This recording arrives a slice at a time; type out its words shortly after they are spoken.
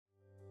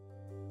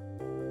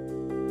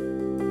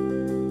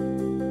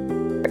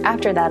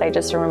after that, I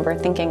just remember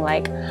thinking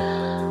like,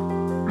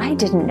 I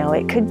didn't know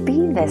it could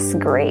be this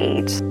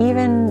great.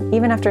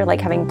 Even after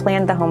like having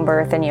planned the home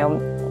birth and,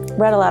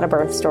 read a lot of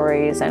birth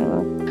stories,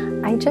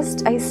 and I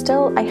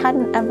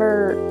hadn't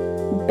ever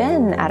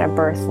been at a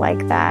birth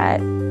like that,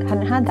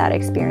 hadn't had that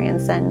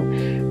experience.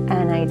 And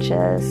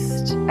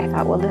I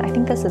thought, well, I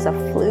think this is a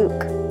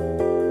fluke.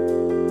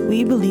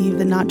 We believe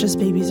that not just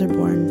babies are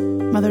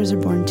born, mothers are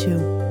born too.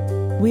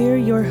 We're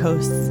your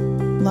hosts,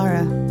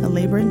 Laura, a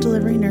labor and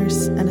delivery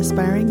nurse and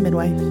aspiring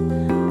midwife,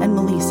 and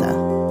Melissa,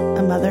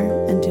 a mother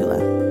and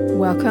doula.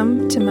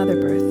 Welcome to Mother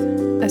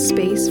Birth, a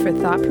space for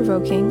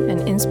thought-provoking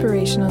and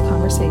inspirational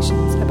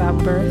conversations about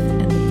birth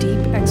and the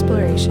deep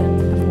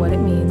exploration of what it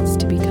means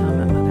to become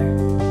a mother.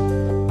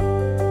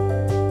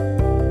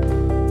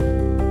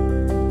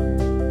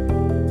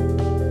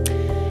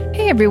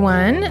 Hey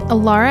everyone,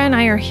 Laura and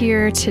I are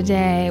here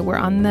today.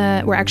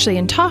 We're actually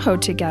in Tahoe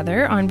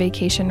together on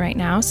vacation right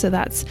now, so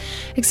that's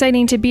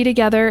exciting to be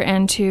together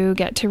and to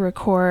get to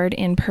record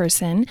in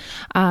person,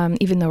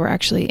 even though we're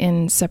actually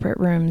in separate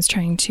rooms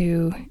trying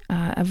to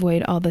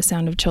avoid all the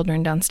sound of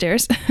children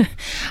downstairs.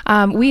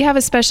 We have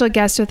a special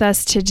guest with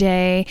us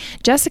today,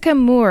 Jessica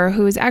Moore,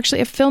 who is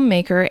actually a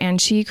filmmaker,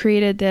 and she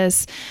created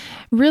this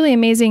really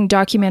amazing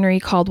documentary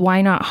called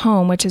Why Not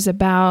Home, which is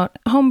about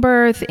home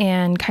birth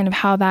and kind of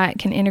how that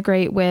can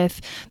integrate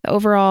with the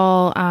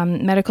overall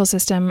medical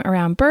system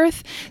around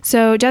birth.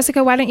 So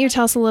Jessica, why don't you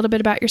tell us a little bit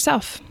about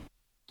yourself?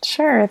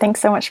 Sure.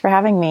 Thanks so much for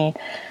having me.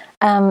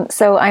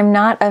 So I'm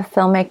not a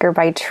filmmaker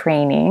by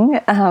training.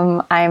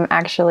 I'm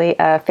actually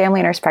a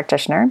family nurse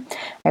practitioner.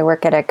 I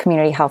work at a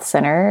community health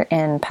center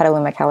in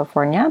Petaluma,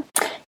 California.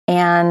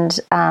 And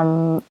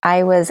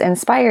I was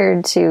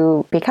inspired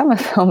to become a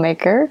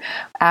filmmaker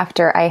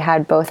after I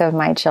had both of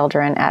my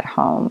children at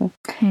home.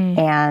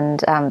 And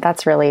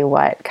that's really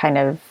what kind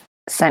of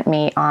sent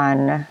me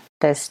on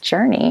this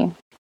journey.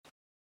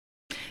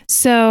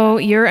 So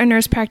you're a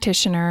nurse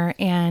practitioner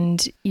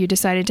and you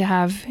decided to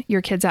have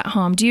your kids at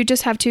home. Do you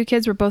just have two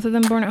kids? Were both of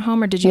them born at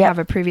home, or did you have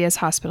a previous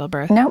hospital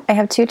birth? No, I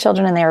have two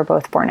children and they were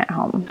both born at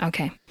home.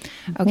 Okay.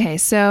 Okay.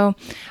 So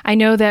I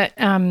know that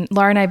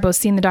Laura and I both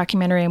seen the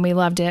documentary and we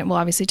loved it. We'll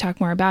obviously talk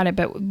more about it,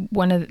 but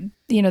one of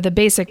the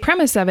basic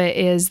premise of it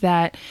is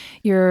that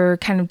you're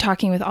kind of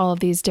talking with all of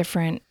these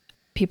different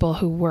people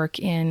who work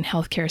in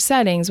healthcare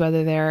settings,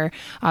 whether they're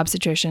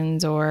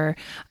obstetricians or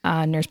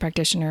nurse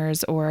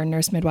practitioners or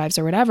nurse midwives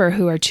or whatever,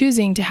 who are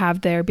choosing to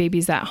have their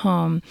babies at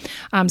home.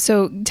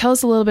 So tell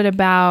us a little bit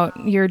about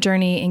your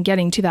journey in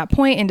getting to that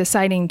point and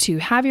deciding to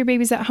have your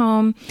babies at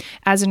home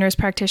as a nurse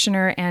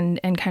practitioner, and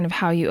kind of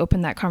how you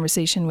open that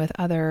conversation with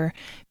other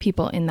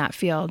people in that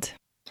field.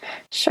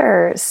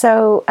 Sure.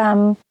 So,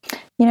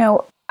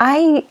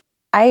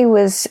 I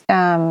was,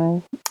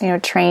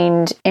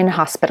 trained in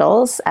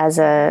hospitals as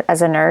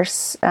a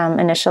nurse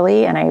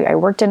initially, and I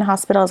worked in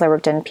hospitals. I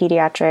worked in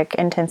pediatric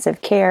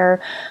intensive care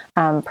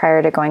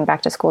prior to going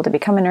back to school to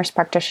become a nurse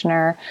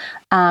practitioner.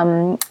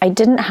 I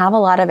didn't have a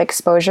lot of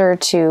exposure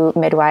to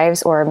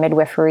midwives or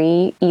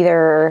midwifery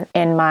either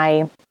in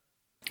my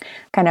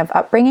kind of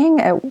upbringing.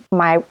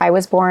 I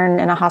was born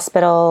in a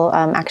hospital,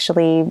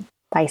 actually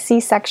by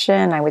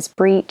C-section. I was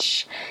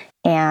breech.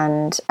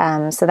 And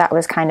so that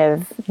was kind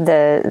of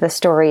the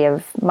story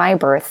of my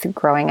birth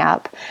growing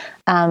up.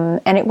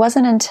 And it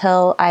wasn't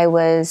until I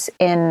was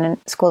in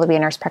school to be a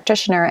nurse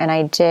practitioner and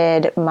I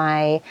did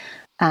my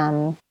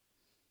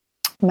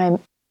my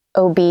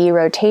OB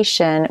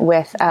rotation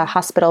with a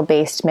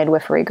hospital-based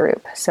midwifery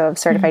group. So of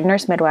certified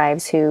nurse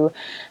midwives who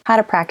had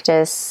a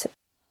practice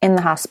in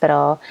the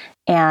hospital,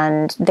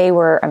 and they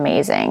were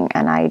amazing.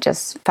 And I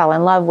just fell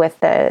in love with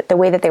the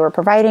way that they were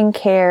providing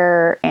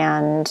care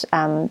and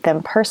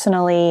them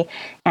personally.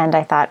 And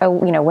I thought,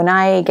 when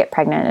I get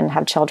pregnant and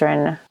have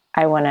children,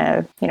 I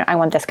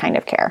want this kind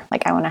of care.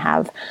 Like I want to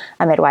have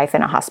a midwife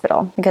in a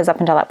hospital, because up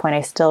until that point,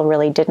 I still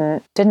really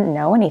didn't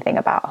know anything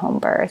about home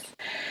birth.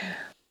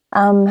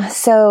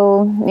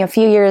 So a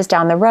few years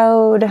down the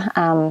road,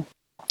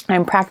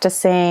 I'm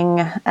practicing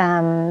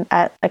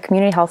at a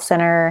community health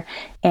center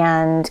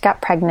and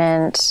got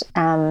pregnant.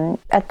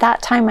 At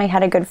that time, I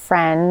had a good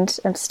friend.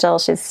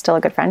 She's still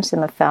a good friend. She's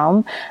in the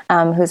film,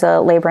 who's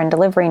a labor and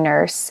delivery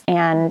nurse.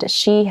 And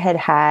she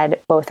had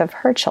both of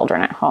her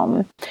children at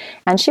home.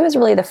 And she was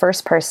really the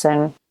first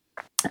person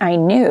I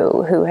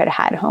knew who had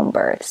home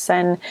births.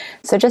 And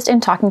so just in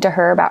talking to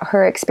her about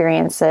her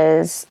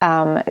experiences,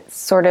 it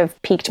sort of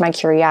piqued my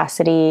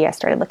curiosity. I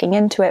started looking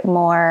into it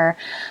more.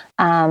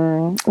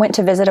 Went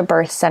to visit a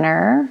birth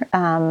center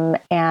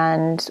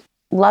and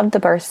loved the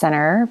birth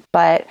center,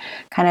 but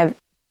kind of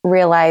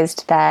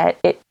realized that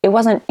it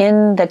wasn't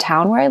in the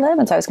town where I live.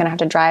 And so I was going to have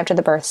to drive to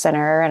the birth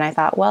center. And I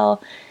thought,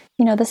 well,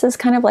 this is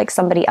kind of like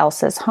somebody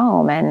else's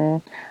home.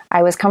 And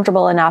I was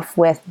comfortable enough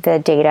with the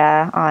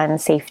data on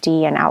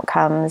safety and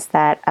outcomes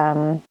that,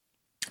 and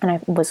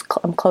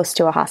I'm close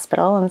to a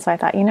hospital. And so I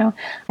thought,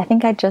 I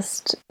think I'd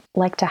just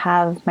like to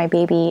have my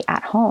baby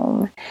at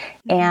home.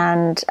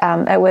 And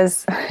it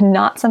was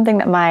not something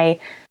that my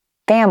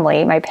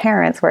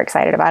parents were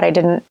excited about. I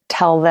didn't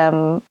tell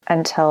them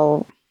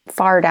until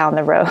far down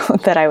the road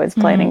that I was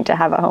planning to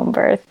have a home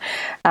birth,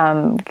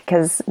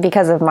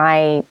 because of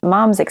my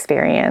mom's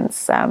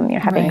experience,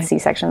 having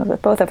C-sections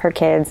with both of her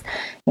kids.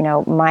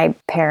 My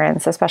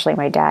parents, especially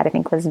my dad, I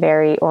think was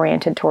very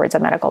oriented towards a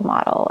medical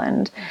model,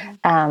 and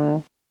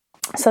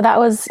so that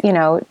was,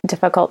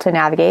 difficult to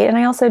navigate. And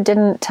I also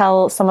didn't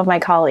tell some of my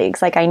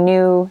colleagues. Like, I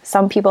knew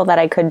some people that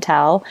I could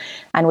tell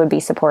and would be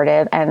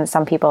supportive, and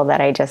some people that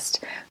I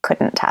just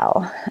couldn't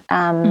tell.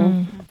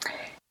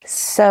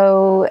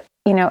 So,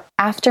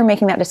 after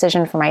making that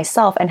decision for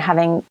myself and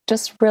having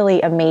just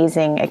really an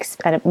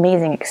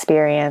amazing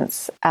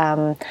experience,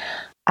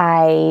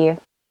 I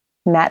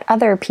met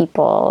other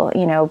people,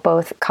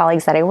 both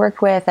colleagues that I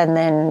worked with and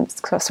then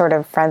sort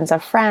of friends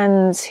of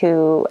friends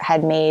who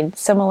had made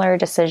similar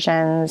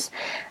decisions.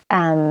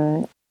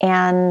 And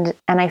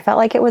I felt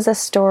like it was a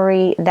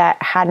story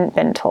that hadn't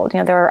been told.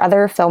 There are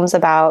other films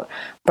about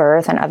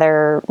birth and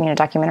other,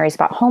 documentaries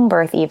about home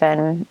birth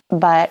even,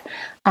 but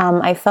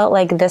I felt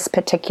like this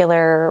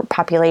particular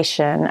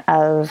population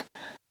of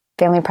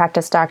family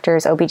practice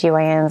doctors,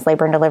 OBGYNs,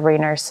 labor and delivery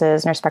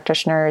nurses, nurse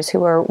practitioners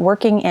who are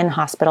working in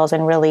hospitals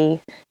and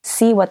really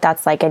see what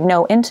that's like and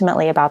know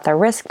intimately about the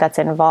risk that's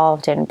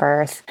involved in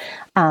birth.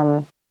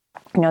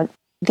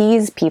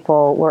 These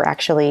people were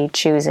actually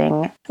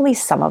choosing, at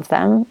least some of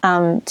them,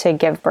 to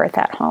give birth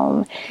at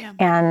home. Yeah.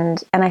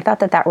 And I thought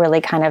that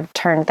really kind of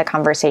turned the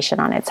conversation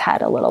on its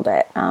head a little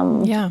bit.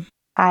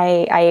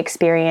 I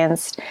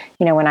experienced,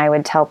 when I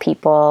would tell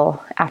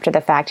people after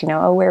the fact,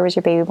 oh, where was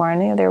your baby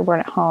born? They were born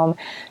at home.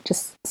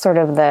 Just sort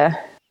of the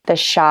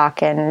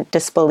shock and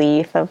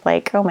disbelief of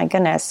like, oh my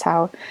goodness,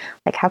 how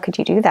could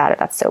you do that?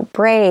 That's so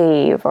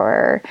brave.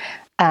 Or,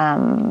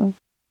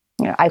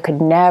 I could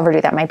never do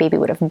that. My baby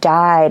would have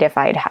died if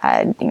I'd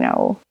had,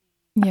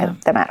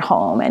 had them at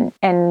home.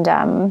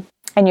 And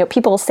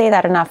people say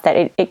that enough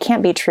that it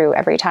can't be true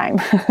every time.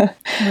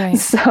 Right.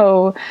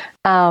 So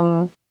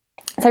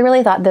I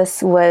really thought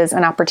this was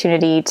an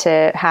opportunity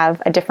to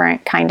have a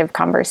different kind of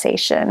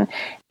conversation.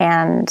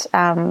 And,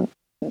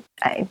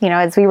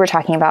 as we were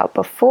talking about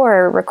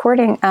before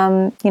recording,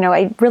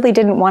 I really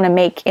didn't want to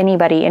make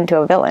anybody into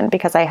a villain,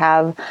 because I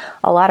have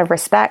a lot of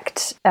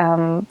respect,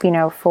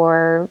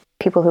 for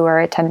people who are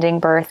attending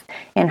birth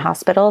in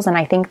hospitals. And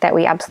I think that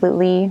we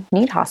absolutely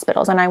need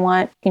hospitals. And I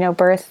want,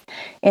 birth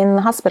in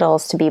the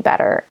hospitals to be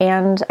better.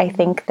 And I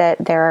think that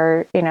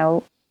there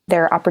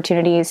are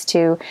opportunities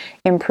to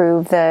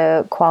improve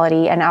the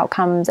quality and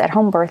outcomes at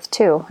home birth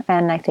too.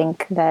 And I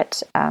think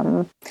that,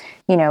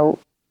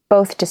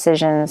 both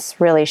decisions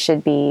really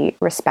should be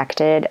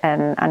respected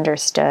and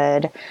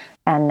understood,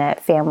 and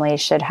that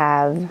families should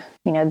have,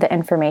 the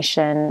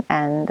information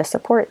and the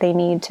support they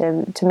need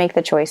to make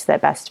the choice that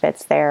best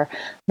fits their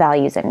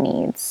values and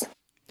needs.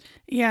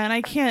 Yeah. And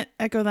I can't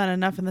echo that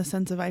enough in the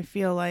sense of, I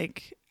feel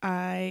like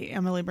I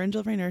am a labor and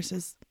delivery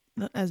nurse,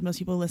 as most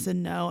people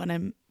listen know, and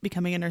I'm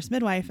becoming a nurse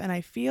midwife. And I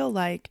feel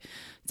like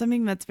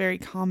something that's very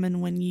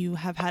common when you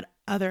have had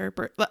other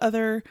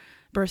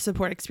birth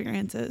support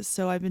experiences.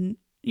 So I've been,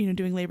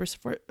 doing labor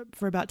support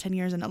for about 10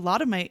 years. And a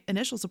lot of my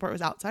initial support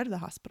was outside of the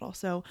hospital.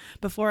 So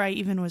before I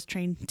even was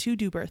trained to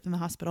do birth in the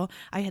hospital,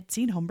 I had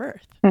seen home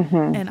birth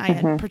and I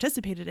had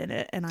participated in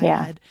it. And I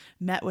had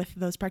met with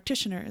those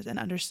practitioners and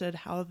understood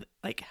how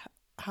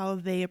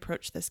they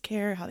approach this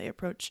care, how they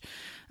approach,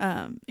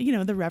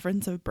 the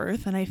reverence of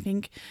birth. And I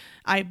think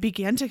I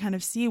began to kind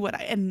of see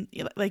and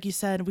like you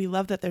said, we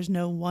love that there's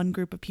no one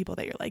group of people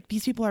that you're like,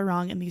 these people are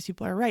wrong and these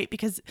people are right,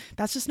 because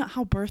that's just not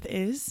how birth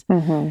is.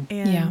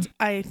 And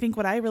I think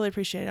what I really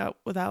appreciate,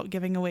 without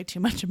giving away too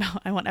much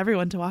about, I want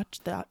everyone to watch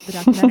the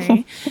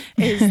documentary,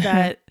 is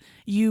that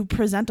you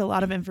present a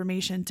lot of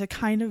information to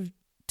kind of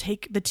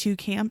take the two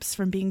camps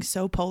from being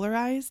so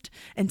polarized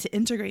and to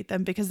integrate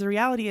them. Because the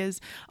reality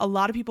is, a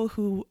lot of people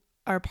who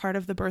are part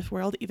of the birth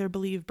world either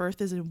believe birth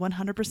is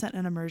 100%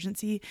 an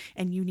emergency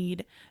and you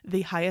need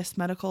the highest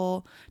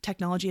medical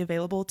technology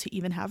available to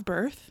even have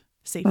birth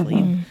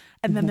safely.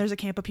 And then there's a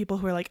camp of people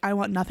who are like, I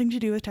want nothing to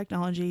do with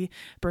technology.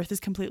 Birth is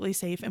completely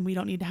safe and we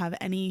don't need to have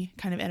any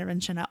kind of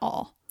intervention at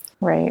all.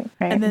 Right.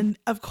 And then,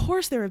 of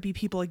course, there would be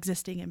people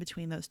existing in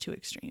between those two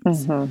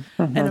extremes.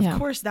 And of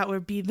course, that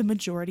would be the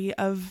majority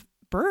of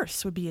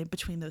births would be in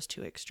between those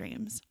two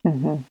extremes.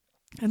 And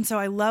so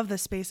I love the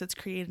space that's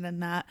created in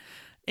that,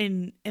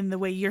 in the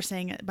way you're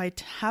saying it, by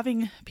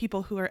having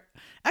people who are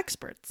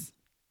experts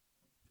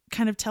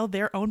kind of tell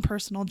their own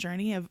personal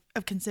journey of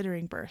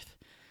considering birth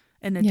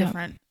in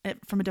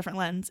from a different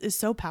lens is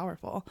so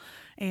powerful.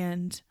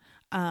 And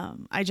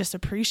I just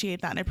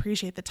appreciate that, and I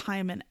appreciate the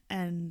time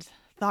and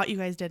thought you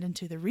guys did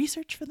into the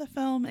research for the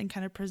film and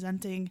kind of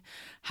presenting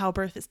how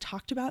birth is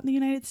talked about in the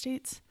United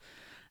States.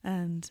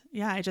 And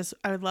yeah,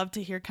 I would love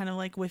to hear kind of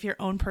like with your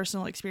own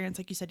personal experience.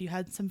 Like you said, you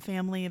had some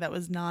family that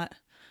was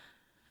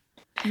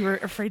you were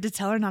afraid to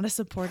tell or not as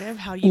supportive,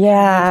 how you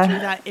went through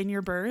that in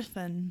your birth.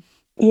 And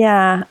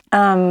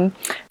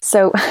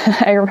so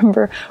I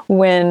remember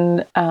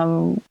when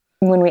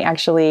when we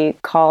actually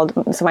called,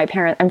 so my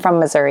parents, I'm from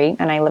Missouri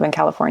and I live in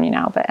California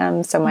now, but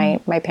so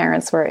my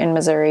parents were in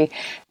Missouri,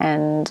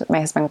 and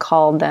my husband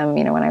called them,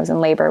 when I was in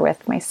labor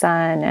with my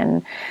son.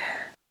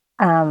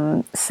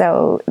 And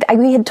so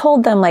we had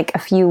told them like a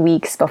few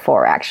weeks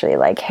before, actually,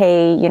 like,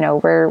 hey,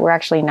 we're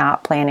actually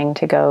not planning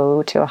to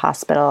go to a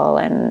hospital,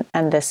 and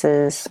this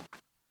is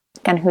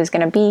kind of who's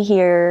going to be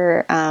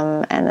here,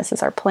 and this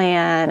is our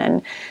plan.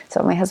 And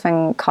so my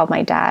husband called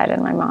my dad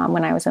and my mom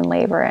when I was in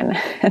labor, and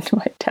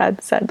my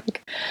dad said,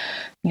 like,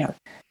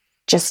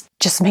 just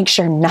make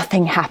sure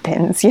nothing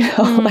happens,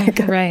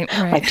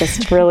 like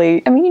just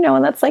really,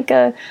 and that's like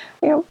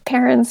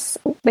parents,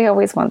 they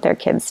always want their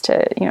kids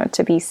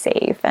to be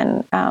safe.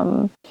 And,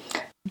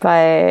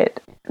 but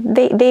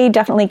they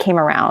definitely came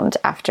around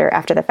after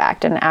the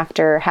fact, and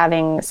after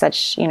having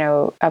such,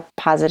 a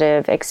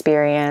positive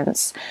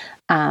experience,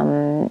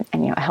 and,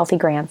 a healthy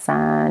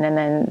grandson. And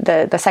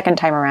then the second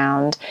time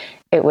around,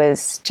 it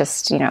was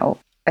just,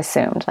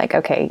 assumed like,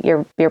 okay,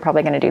 you're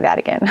probably going to do that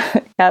again.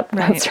 Yep.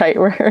 Right. That's right.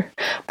 We're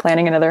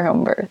planning another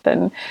home birth.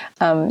 And,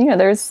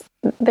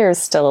 there's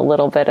still a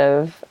little bit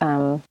of,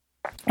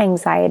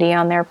 anxiety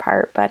on their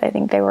part, but I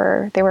think they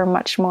were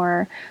much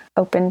more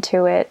open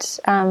to it.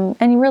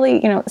 And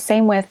really,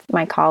 same with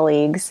my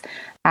colleagues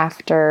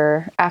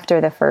after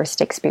the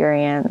first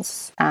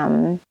experience,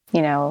 then,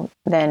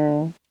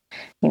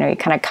 you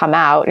kind of come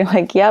out, you're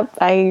like, yep,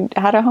 I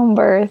had a home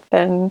birth.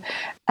 And,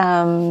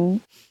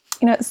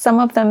 some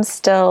of them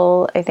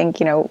still, I think,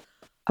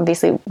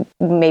 obviously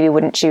maybe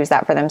wouldn't choose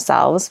that for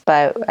themselves,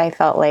 but I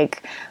felt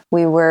like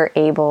we were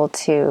able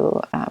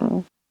to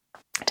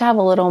have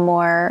a little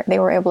more, they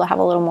were able to have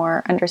a little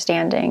more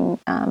understanding,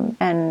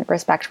 and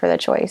respect for the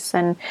choice.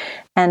 And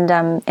in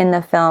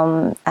the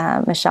film,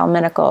 Michelle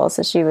Minicle,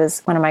 so she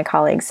was one of my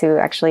colleagues who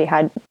actually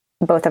had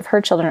both of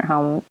her children at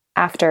home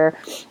after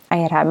I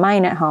had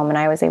mine at home, and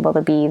I was able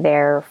to be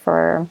there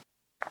for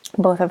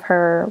both of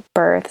her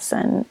births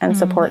and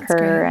support her.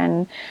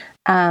 Great.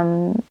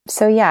 And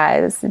so, yeah,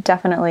 it was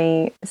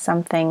definitely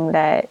something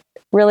that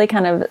really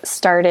kind of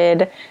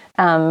started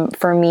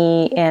for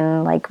me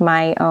in like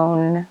my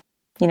own,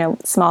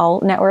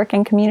 small network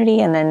and community,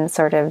 and then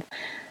sort of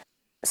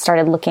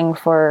started looking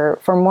for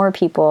more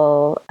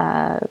people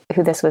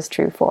who this was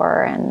true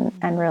for,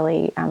 and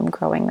really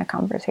growing the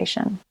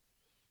conversation.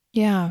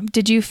 Yeah.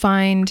 Did you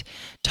find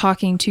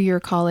talking to your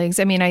colleagues?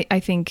 I mean, I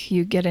think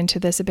you get into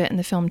this a bit in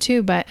the film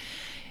too, but,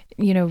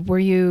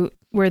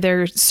 were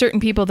there certain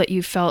people that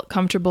you felt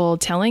comfortable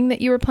telling that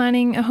you were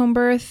planning a home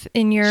birth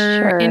in your,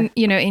 sure.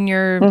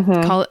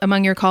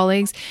 Among your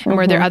colleagues? And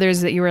were there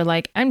others that you were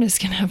like, I'm just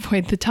going to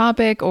avoid the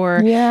topic?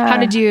 Or how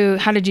did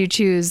you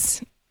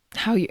choose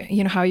how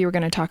you were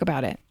going to talk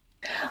about it?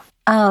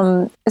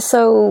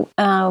 So,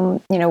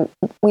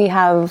 we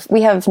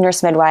have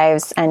nurse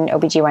midwives and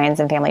OBGYNs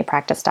and family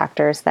practice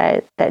doctors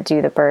that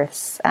do the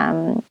births,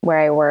 where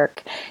I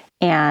work.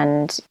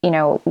 And,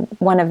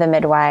 one of the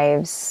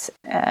midwives,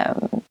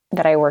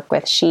 that I work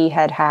with, she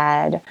had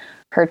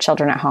her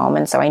children at home.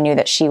 And so I knew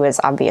that she was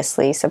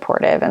obviously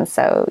supportive. And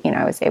so,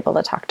 I was able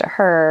to talk to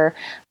her.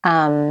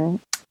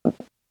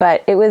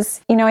 But it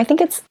was, I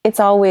think it's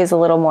always a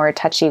little more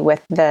touchy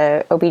with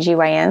the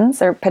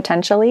OBGYNs, or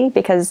potentially,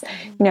 because,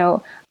 in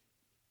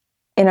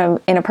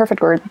a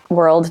perfect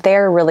world,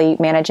 they're really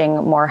managing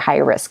more high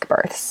risk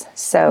births.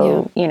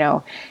 So,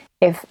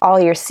 if all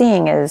you're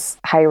seeing is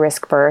high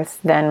risk birth,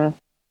 then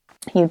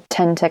you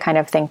tend to kind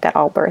of think that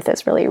all birth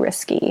is really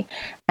risky.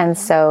 And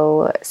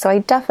so I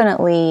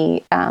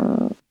definitely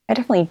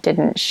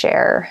didn't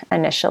share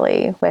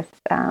initially with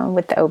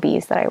the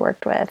OBs that I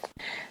worked with.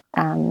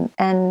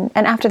 And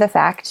after the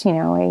fact,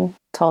 I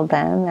told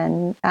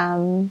them,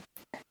 and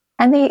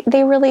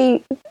they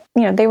really,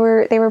 they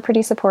were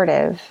pretty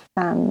supportive,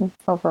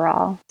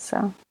 overall.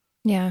 So.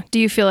 Yeah. Do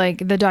you feel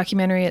like the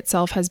documentary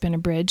itself has been a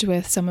bridge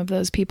with some of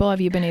those people?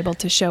 Have you been able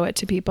to show it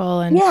to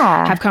people and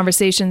have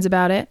conversations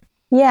about it?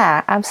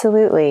 Yeah,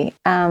 absolutely.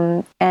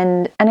 And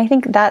I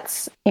think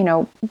that's,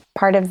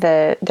 part of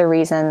the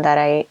reason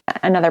that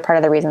another part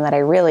of the reason that I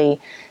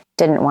really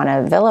didn't want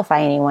to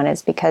vilify anyone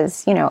is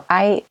because,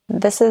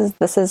 this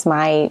is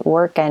my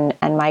work and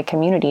my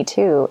community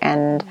too.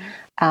 And,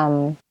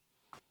 I'm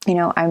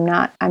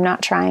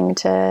not trying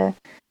to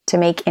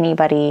make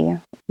anybody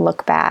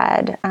look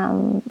bad.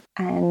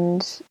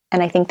 And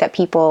I think that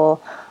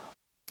people,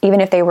 even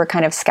if they were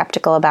kind of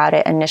skeptical about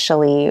it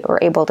initially, were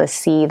able to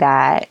see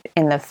that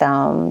in the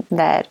film,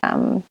 that,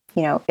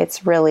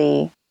 it's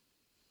really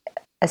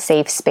a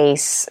safe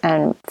space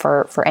and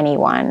for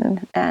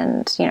anyone,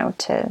 and,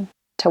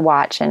 to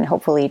watch and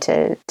hopefully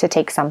to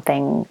take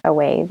something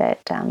away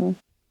that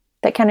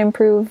can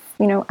improve,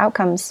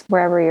 outcomes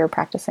wherever you're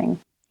practicing.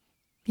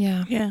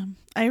 Yeah. Yeah.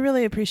 I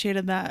really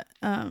appreciated that.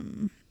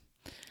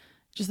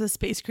 Just the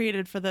space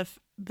created for the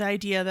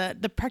idea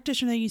that the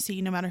practitioner that you see,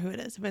 no matter who it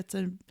is, if it's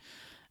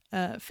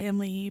a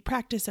family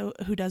practice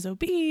who does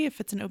OB,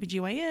 if it's an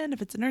OBGYN,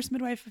 if it's a nurse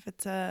midwife, if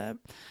it's a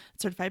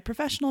certified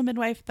professional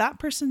midwife, that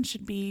person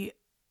should be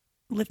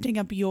lifting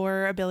up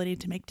your ability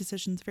to make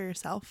decisions for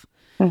yourself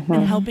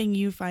and helping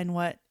you find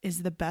what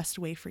is the best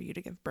way for you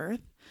to give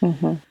birth.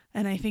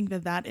 And I think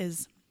that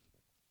is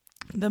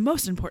the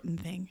most important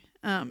thing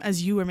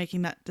as you are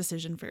making that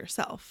decision for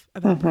yourself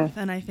about birth.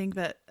 And I think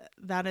that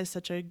is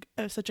such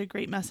a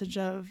great message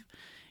of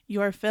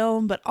your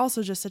film, but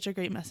also just such a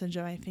great message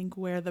of, I think,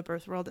 where the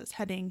birth world is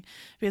heading,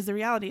 because the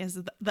reality is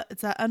that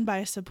it's that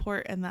unbiased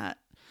support and that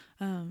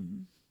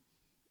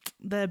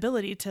the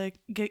ability to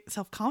get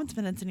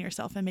self-confidence in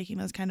yourself and making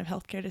those kind of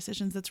healthcare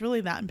decisions. That's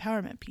really that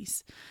empowerment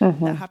piece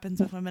that happens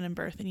with women in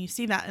birth. And you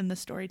see that in the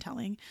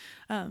storytelling.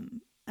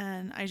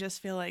 And I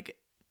just feel like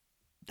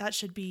that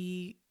should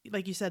be,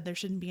 like you said, there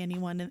shouldn't be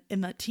anyone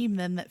in that team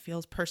then that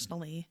feels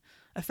personally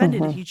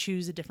offended if you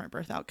choose a different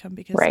birth outcome,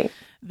 because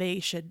they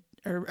should,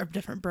 or a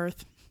different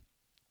birth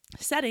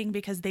setting,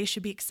 because they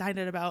should be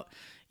excited about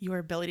your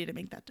ability to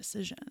make that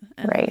decision.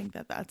 And I think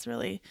that's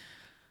really,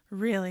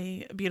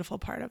 really a beautiful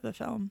part of the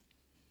film.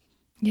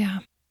 Yeah.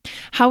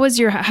 How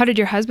did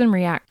your husband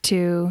react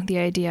to the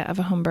idea of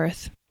a home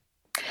birth?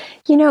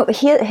 You know,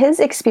 his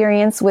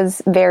experience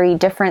was very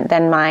different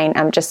than mine.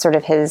 Just sort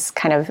of his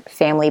kind of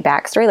family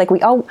backstory. Like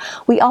we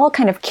all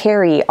kind of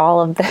carry all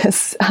of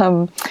this,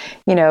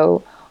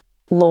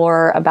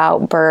 lore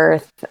about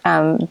birth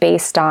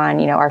based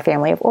on, our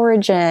family of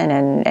origin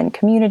and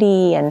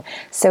community. And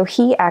so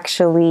he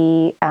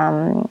actually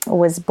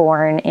was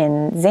born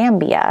in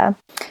Zambia.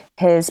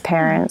 His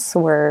parents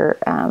were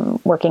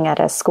working at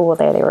a school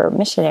there. They were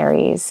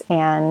missionaries.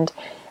 And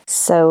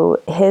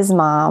so his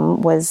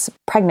mom was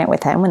pregnant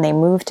with him when they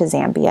moved to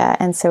Zambia.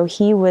 And so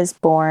he was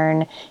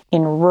born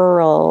in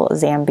rural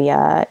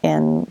Zambia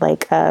in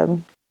like a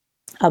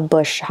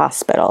bush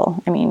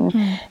hospital. I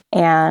mean,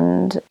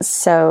 and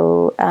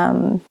so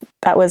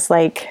that was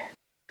like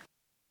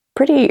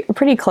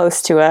pretty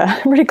close to a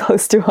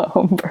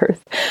home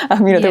birth.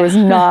 There was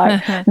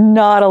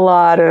not a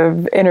lot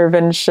of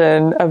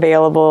intervention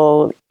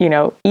available,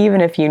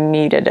 even if you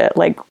needed it,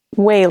 like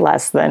way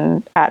less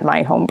than at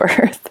my home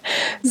birth.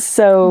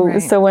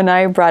 So when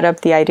I brought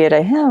up the idea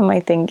to him, I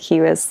think he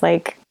was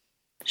like,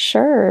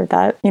 sure,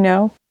 that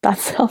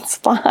sounds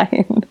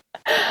fine.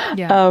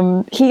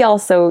 Yeah. He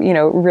also,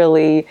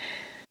 really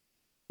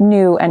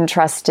knew and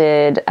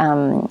trusted,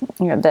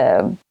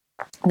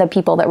 the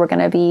people that were going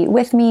to be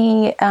with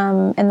me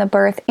in the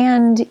birth,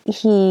 and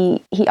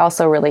he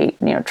also really,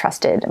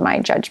 trusted my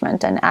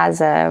judgment. And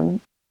as a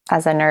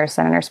nurse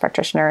and a nurse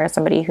practitioner,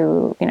 somebody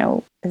who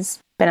has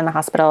been in the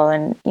hospital,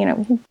 and he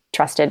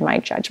trusted my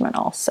judgment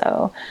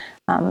also.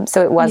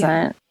 So it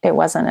wasn't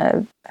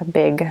a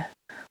big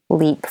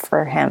leap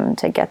for him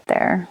to get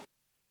there.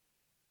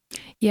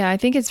 Yeah, I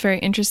think it's very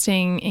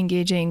interesting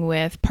engaging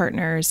with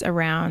partners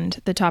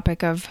around the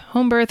topic of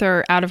home birth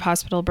or out of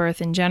hospital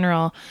birth in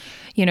general.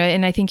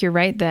 And I think you're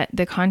right that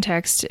the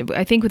context,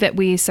 I think that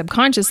we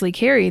subconsciously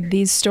carried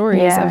these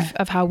stories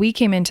of how we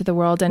came into the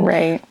world. And,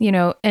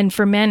 and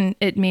for men,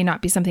 it may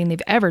not be something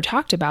they've ever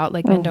talked about.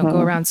 Like men don't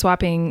go around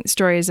swapping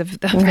stories of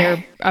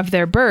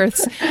their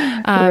births.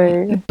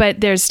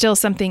 But there's still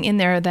something in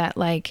there that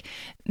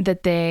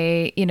that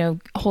they,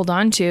 hold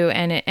on to,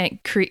 and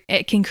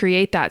it can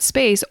create that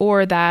space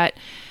or that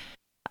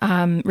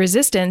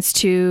resistance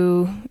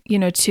to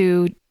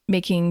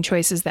making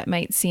choices that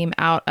might seem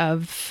out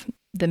of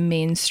the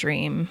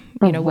mainstream,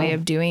 way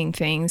of doing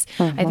things.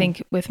 I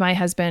think with my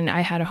husband,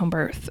 I had a home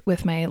birth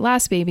with my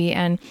last baby,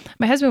 and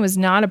my husband was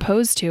not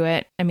opposed to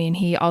it. I mean,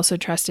 he also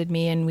trusted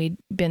me, and we'd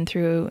been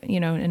through,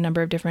 a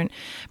number of different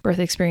birth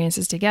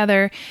experiences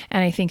together.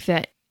 And I think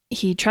that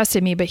he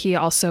trusted me, but he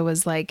also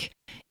was like,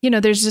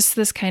 there's just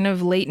this kind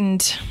of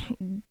latent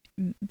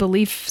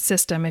belief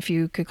system, if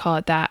you could call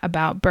it that,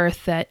 about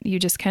birth that you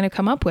just kind of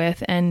come up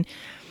with. And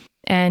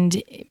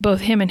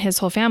both him and his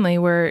whole family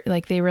were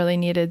like, they really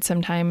needed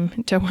some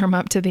time to warm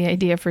up to the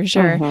idea for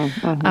sure.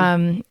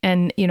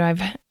 And,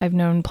 I've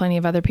known plenty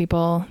of other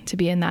people to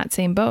be in that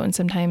same boat. And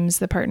sometimes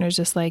the partner's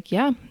just like,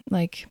 yeah,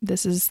 like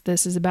this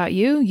is about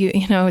you,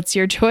 it's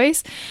your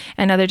choice.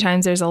 And other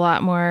times there's a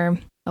lot more,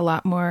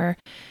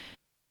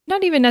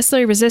 not even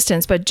necessarily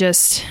resistance, but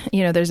just,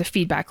 there's a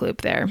feedback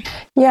loop there.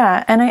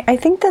 Yeah. And I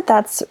think that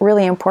that's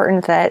really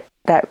important that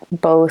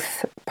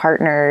both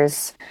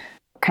partners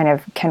kind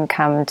of can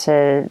come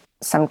to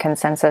some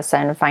consensus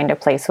and find a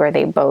place where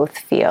they both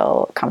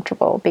feel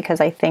comfortable. Because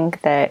I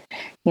think that,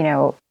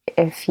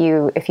 if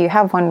you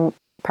have one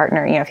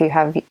partner, if you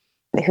have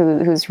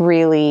who's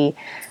really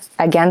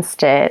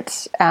against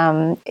it,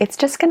 it's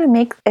just going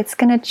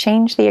to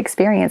change the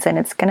experience, and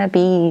it's going to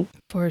be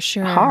for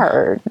sure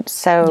hard.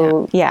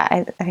 So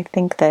I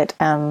think that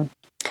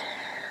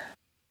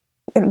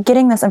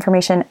getting this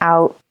information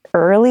out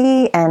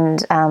early,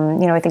 and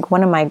I think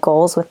one of my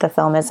goals with the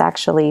film is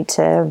actually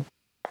to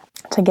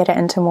get it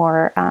into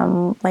more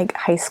like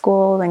high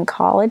school and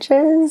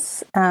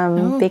colleges,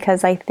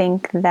 because I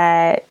think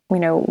that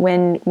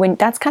when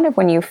that's kind of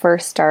when you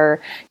first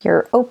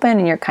you're open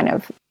and you're kind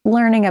of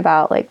learning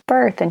about like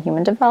birth and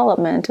human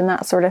development and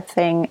that sort of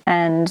thing.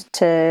 And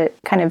to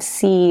kind of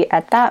see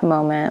at that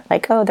moment,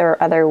 like, oh, there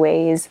are other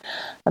ways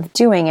of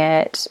doing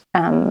it,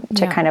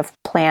 to kind of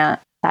plant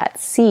that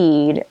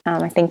seed.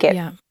 I think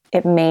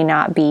it may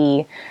not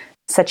be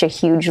such a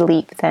huge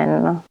leap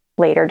then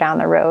later down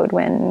the road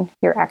when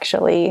you're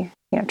actually,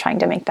 trying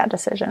to make that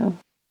decision.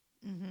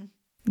 Mm-hmm.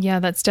 Yeah,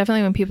 that's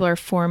definitely when people are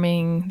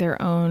forming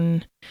their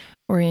own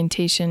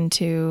orientation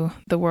to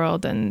the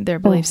world and their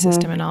belief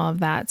system and all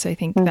of that. So I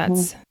think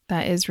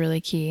that is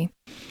really key.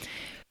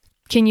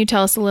 Can you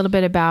tell us a little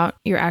bit about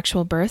your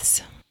actual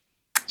births?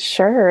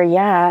 Sure.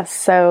 Yeah.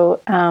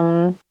 So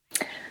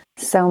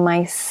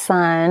my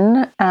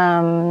son,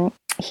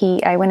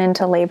 I went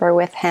into labor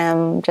with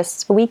him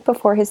just a week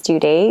before his due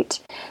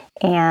date,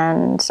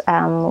 and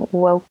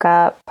woke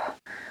up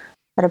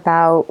at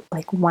about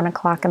like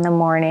 1:00 in the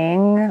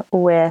morning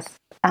with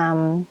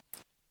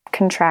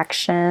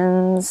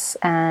contractions,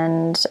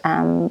 and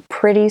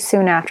pretty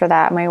soon after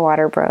that my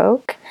water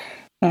broke,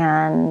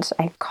 and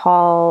I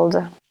called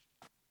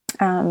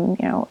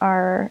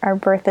our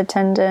birth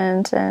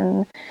attendant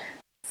and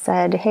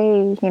said,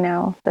 hey,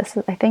 this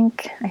is, I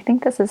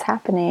think this is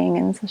happening.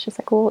 And so she's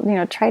like, well,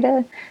 try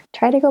to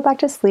go back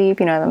to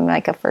sleep. I'm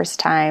like a first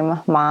time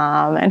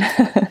mom. And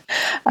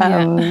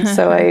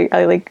so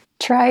I like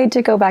tried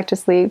to go back to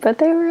sleep, but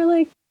they were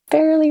like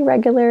fairly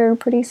regular,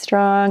 pretty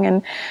strong.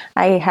 And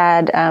I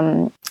had,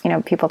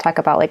 people talk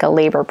about like a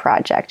labor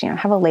project,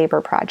 have a labor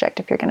project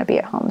if you're going to be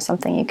at home,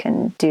 something you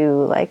can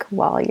do like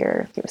while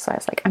so I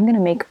was like, I'm going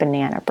to make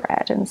banana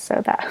bread. And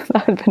so that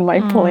had been my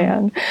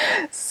plan.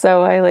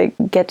 So I like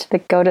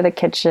go to the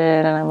kitchen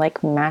and I'm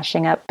like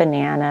mashing up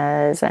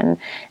bananas, and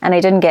I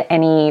didn't get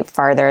any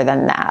farther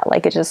than that.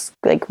 Like it just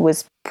like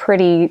was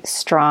pretty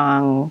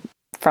strong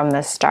from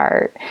the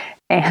start.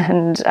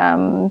 And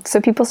so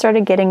people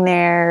started getting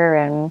there,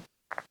 and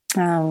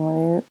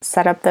we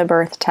set up the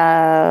birth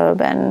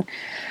tub, and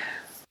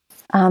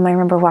I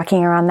remember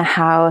walking around the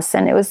house,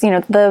 and it was,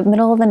 the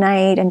middle of the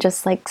night and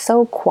just like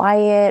so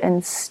quiet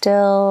and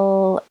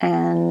still,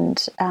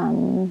 and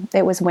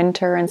it was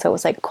winter, and so it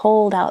was like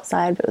cold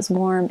outside, but it was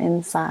warm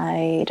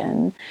inside.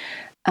 And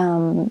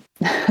I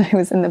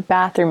was in the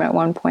bathroom at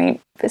one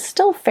point. It's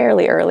still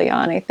fairly early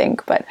on, I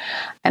think,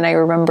 and I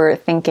remember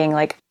thinking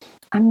like,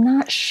 I'm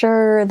not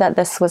sure that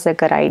this was a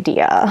good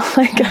idea.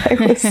 Like I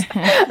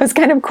was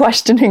kind of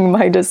questioning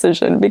my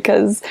decision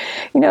because,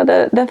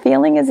 the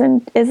feeling is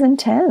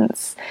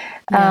intense.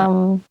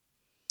 Yeah.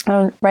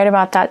 Right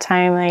about that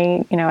time,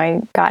 I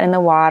got in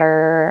the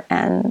water,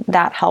 and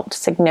that helped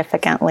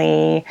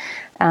significantly.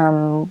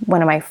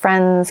 One of my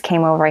friends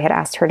came over. I had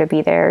asked her to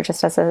be there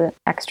just as an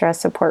extra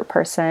support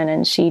person,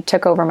 and she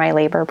took over my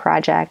labor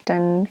project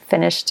and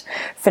finished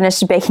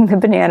baking the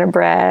banana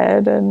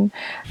bread. And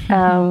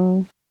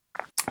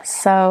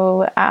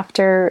so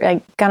after I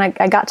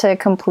got to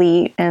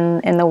complete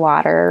in the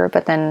water,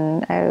 but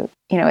then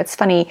it's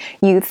funny.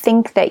 You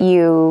think that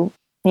you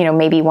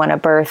maybe want to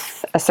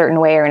birth a certain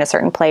way or in a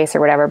certain place or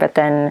whatever, but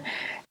then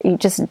you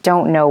just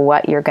don't know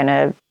what you're going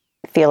to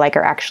feel like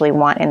or actually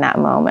want in that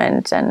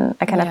moment. And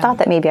I kind of thought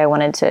that maybe I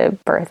wanted to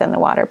birth in the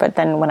water, but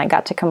then when I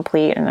got to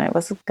complete and I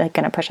was like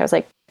going to push, I was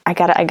like, I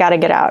gotta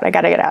get out.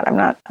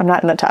 I'm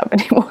not in the tub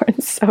anymore.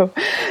 So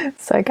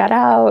I got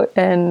out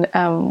and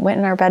went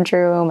in our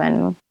bedroom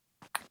and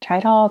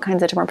tried all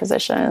kinds of different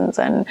positions,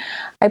 and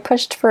I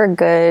pushed for a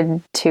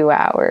good 2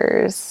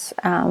 hours.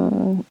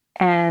 And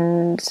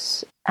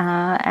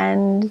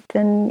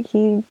then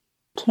he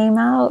came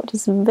out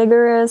just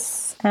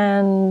vigorous.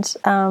 And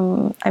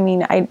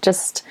I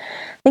just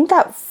think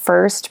that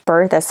first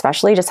birth,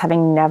 especially just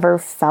having never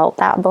felt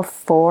that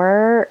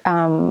before.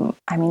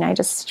 I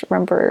just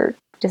remember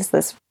just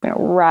this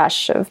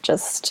rush of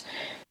just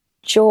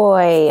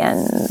joy,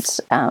 and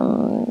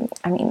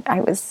I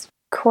was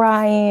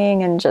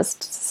crying and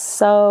just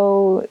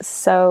so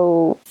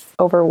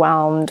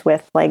overwhelmed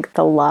with like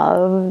the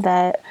love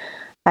that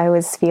I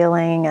was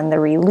feeling and the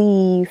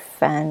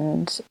relief,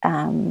 and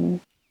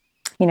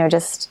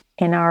just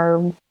in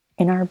our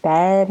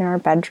bed, in our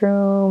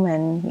bedroom,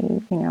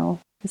 and he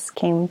just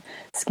came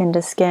skin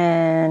to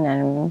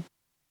skin.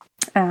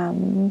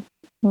 And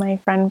my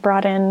friend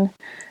brought in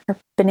her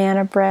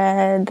banana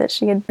bread that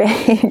she had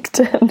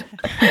baked,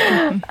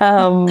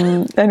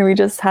 and we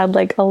just had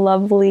like a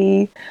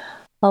lovely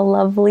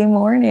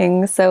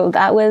morning. So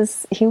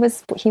he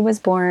was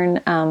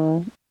born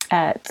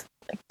at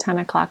like 10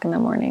 o'clock in the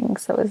morning.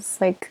 So it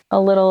was like a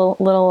little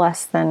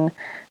less than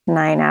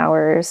 9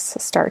 hours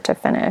start to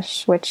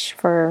finish, which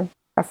for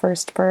a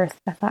first birth,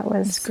 I thought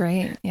was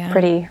great. Yeah.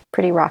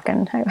 Pretty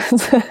rockin'. I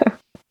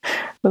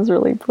was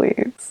really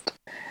pleased.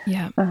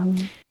 Yeah.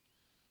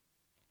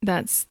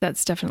 That's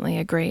definitely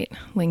a great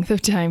length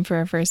of time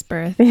for a first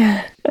birth.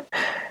 Yeah.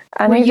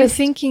 And were you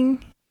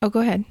thinking, oh,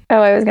 go ahead.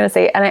 Oh, I was going to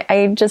say, and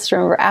I just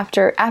remember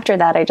after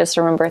that, I just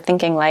remember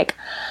thinking like,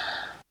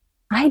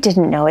 I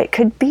didn't know it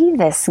could be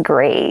this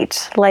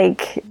great.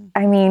 Like,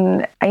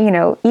 even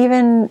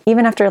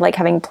after like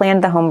having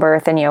planned the home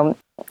birth and,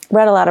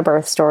 read a lot of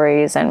birth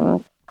stories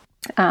and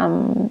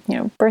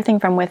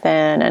birthing from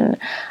within. And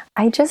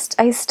I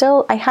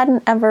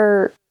hadn't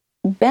ever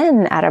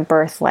been at a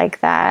birth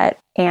like that,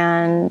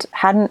 and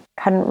hadn't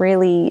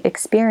really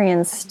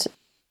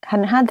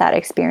hadn't had that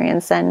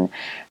experience. And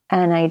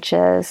I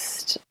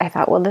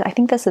thought, well, I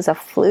think this is a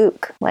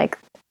fluke. Like,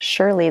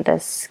 surely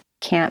this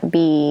can't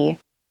be,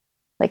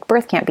 like,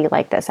 birth can't be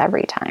like this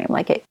every time.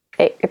 Like,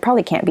 it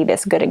probably can't be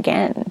this good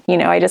again.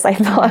 I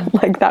thought,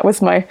 like, that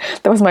was my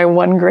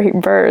one great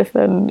birth,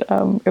 and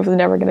it was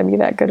never going to be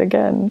that good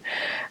again.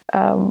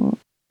 And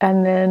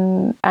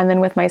then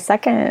with my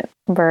second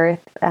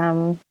birth,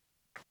 it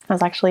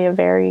was actually a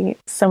very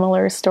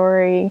similar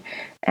story,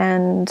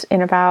 and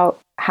in about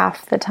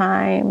half the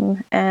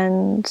time.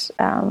 And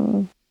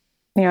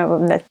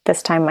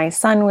this time my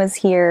son was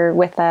here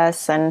with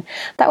us, and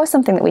that was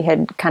something that we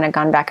had kind of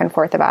gone back and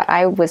forth about.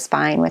 I was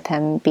fine with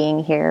him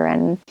being here,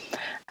 and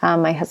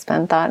my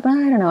husband thought, well,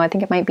 I don't know, I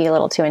think it might be a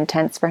little too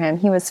intense for him.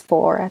 He was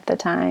 4 at the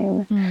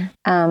time.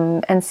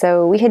 And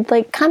so we had,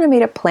 like, kind of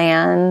made a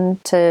plan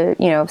to,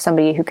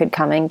 somebody who could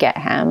come and get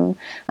him.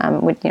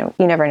 You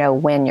never know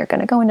when you're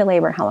going to go into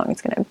labor, how long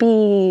it's going to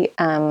be.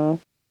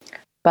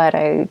 But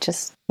I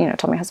just,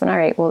 told my husband, all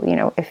right, well,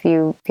 if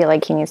you feel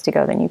like he needs to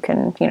go, then you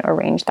can,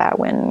 arrange that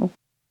when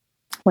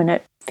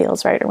it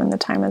feels right or when the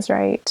time is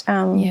right.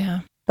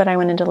 But I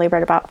went into labor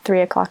at about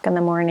 3:00 in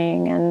the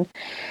morning, and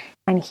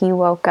he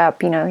woke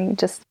up, he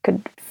just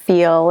could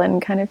feel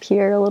and kind of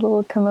hear a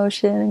little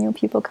commotion and,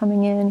 people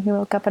coming in. He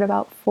woke up at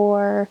about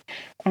 4,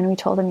 and we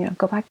told him,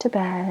 go back to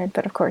bed.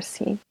 But of course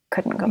he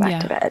couldn't go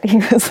back to bed. He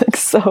was, like,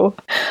 so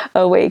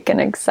awake and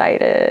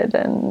excited.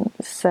 And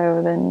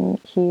so then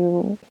he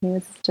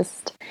was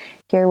just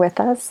here with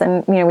us.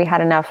 And, we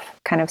had enough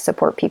kind of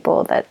support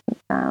people that,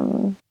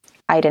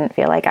 I didn't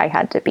feel like I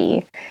had to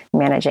be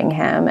managing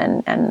him,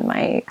 and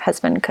my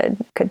husband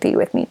could be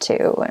with me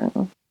too.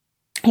 And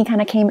he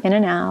kind of came in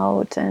and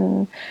out,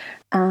 and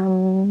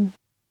and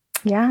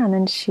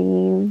then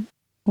she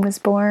was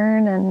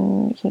born,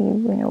 and he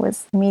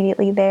was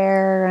immediately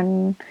there,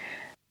 and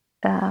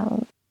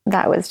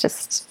that was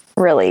just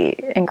really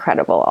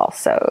incredible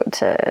also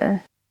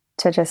to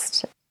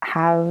just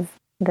have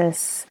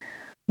this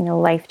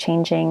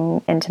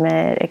life-changing,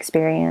 intimate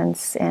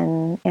experience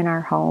in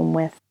our home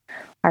with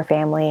our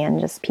family and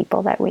just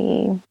people that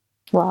we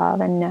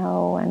love and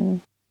know.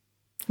 And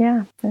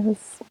it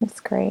was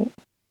great.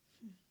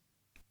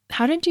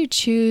 How did you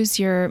choose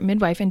your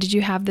midwife, and did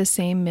you have the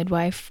same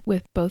midwife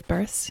with both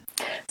births?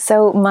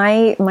 So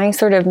my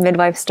sort of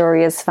midwife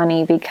story is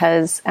funny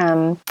because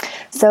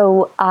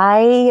so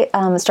I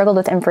struggled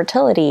with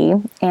infertility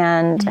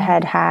and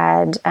had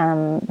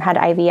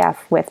IVF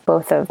with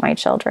both of my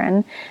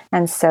children,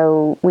 and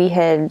so we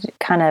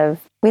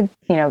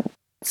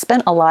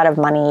spent a lot of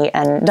money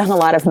and done a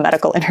lot of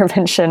medical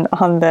intervention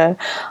on the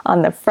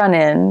front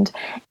end.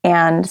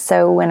 And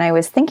so when I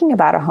was thinking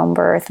about a home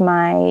birth,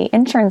 my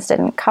insurance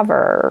didn't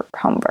cover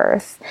home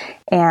birth.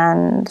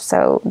 And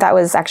so that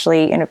was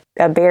actually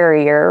a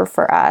barrier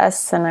for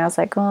us. And I was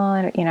like, well,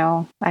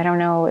 I don't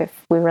know if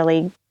we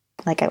really,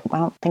 I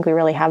don't think we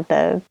really have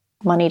the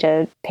money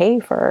to pay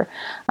for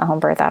a home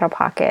birth out of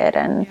pocket.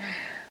 And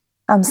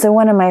so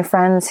one of my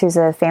friends who's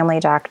a family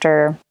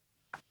doctor,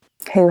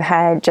 who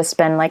had just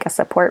been like a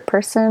support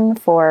person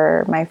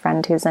for my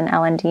friend who's an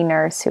L&D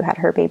nurse who had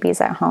her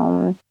babies at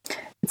home.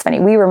 It's funny,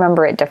 we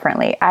remember it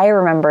differently. I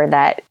remember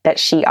that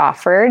she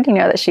offered,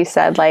 that she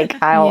said, like,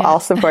 I'll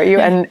support you.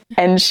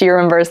 And she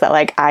remembers that,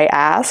 like, I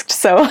asked.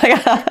 So,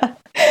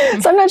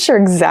 so I'm not sure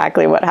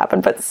exactly what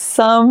happened, but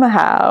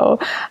somehow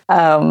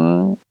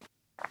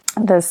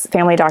this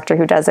family doctor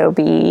who does OB,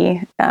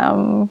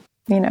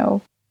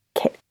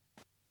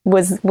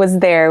 was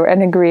there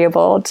and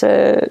agreeable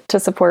to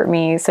support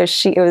me. So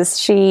it was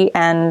she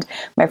and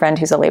my friend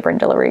who's a labor and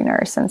delivery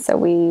nurse. And so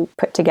we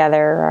put together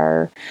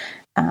our,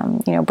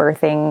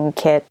 birthing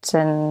kit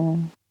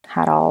and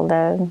had all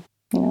the,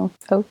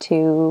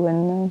 O2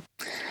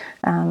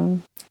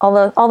 and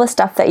all the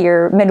stuff that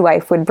your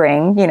midwife would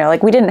bring,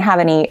 like we didn't have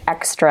any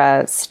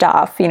extra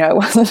stuff, it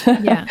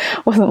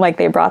wasn't like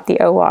they brought the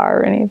OR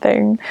or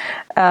anything.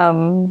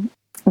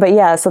 But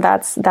yeah, so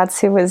that's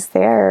who was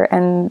there,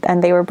 and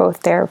they were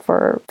both there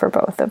for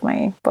both of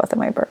my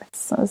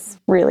births. It was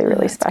really,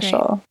 really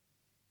special. Great.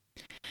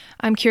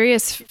 I'm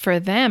curious for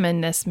them,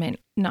 and this may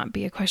not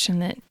be a question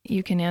that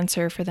you can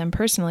answer for them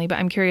personally, but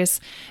I'm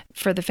curious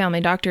for the family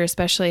doctor,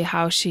 especially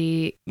how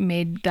she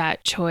made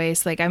that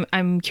choice. Like,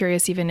 I'm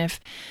curious even if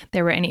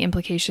there were any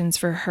implications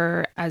for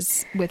her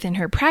as within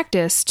her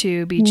practice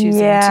to be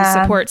choosing to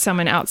support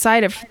someone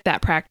outside of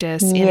that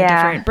practice in a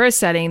different birth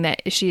setting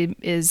that she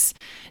is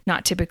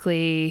not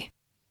typically.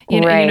 You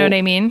know what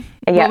I mean?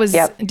 Yeah,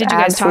 did you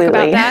guys talk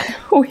about that?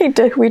 We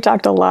did. We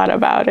talked a lot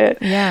about it.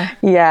 Yeah.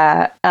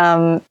 Yeah.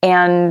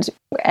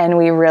 And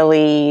we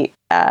really,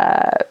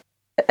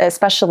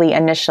 especially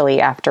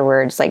initially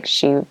afterwards, like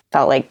she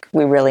felt like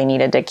we really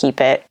needed to keep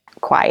it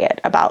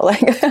quiet about like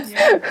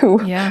who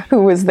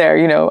was there,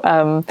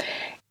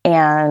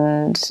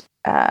 and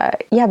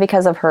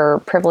because of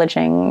her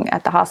privileging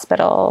at the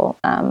hospital,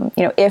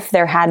 if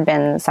there had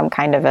been some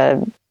kind of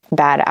a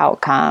bad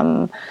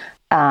outcome,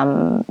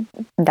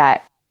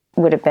 that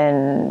would have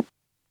been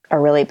a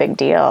really big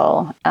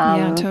deal.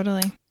 Yeah,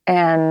 totally.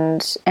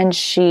 And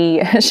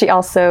she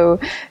also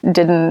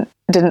didn't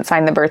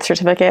sign the birth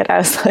certificate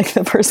as like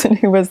the person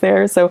who was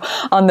there. So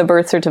on the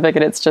birth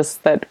certificate, it's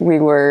just that we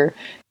were,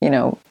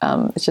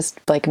 it's just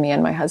like me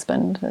and my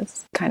husband. It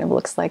kind of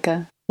looks like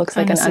an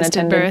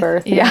unattended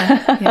birth.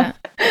 Yeah.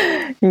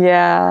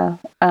 Yeah.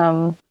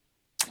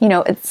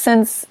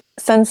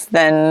 Since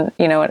then,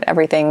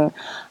 everything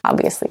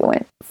obviously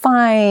went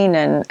fine.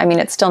 And I mean,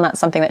 it's still not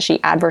something that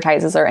she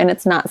advertises and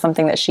it's not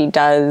something that she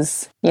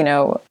does,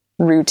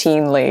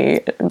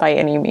 routinely by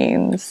any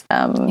means.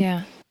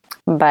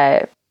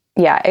 But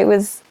yeah, it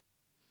was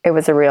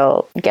a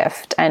real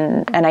gift.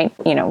 And I,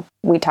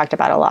 we talked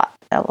about a lot,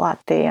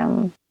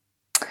 the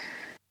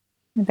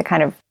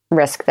kind of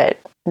risk that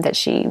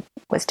she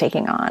was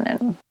taking on,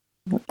 and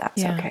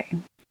that's okay.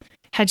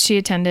 Had she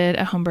attended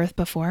a home birth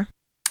before?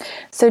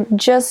 So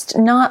just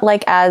not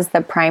like as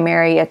the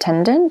primary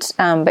attendant,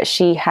 but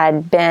she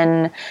had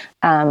been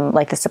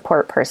like the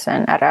support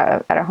person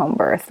at a home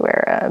birth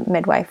where a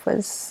midwife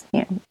was,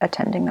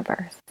 attending the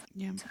birth.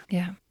 Yeah. So,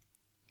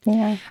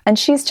 yeah. And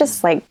she's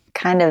just like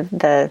kind of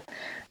an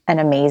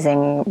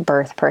amazing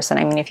birth person.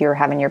 I mean, if you were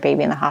having your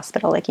baby in the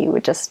hospital, like you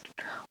would just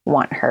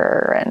want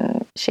her,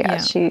 and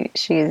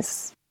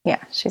she's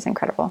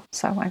incredible.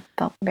 So I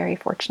felt very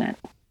fortunate.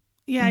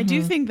 Yeah, I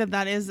do think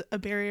that is a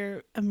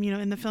barrier.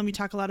 In the film, you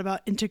talk a lot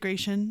about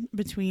integration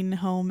between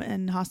home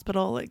and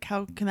hospital. Like,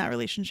 how can that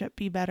relationship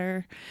be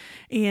better?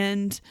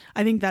 And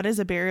I think that is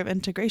a barrier of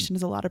integration.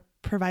 Is a lot of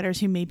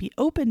providers who may be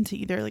open to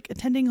either like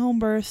attending home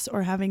births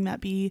or having that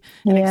be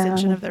an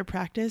extension of their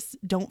practice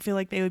don't feel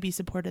like they would be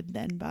supported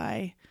then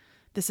by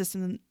the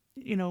system.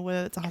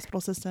 Whether it's a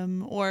hospital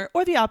system or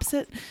the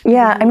opposite.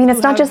 Yeah. I mean,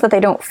 it's not just that they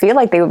don't feel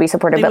like they would be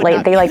supported, but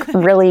like they like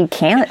really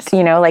can't,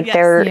 like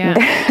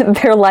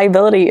their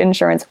liability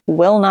insurance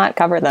will not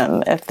cover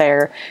them if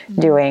they're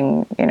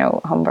doing,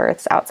 home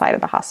births outside of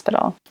the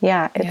hospital.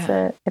 Yeah.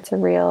 It's a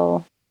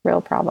real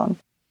problem.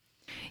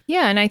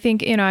 Yeah. And I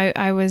think,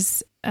 I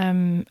was,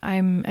 I'm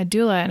a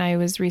doula, and I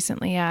was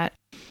recently at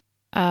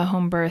a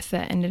home birth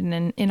that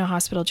ended in a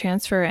hospital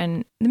transfer,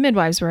 and the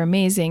midwives were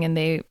amazing and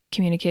they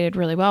communicated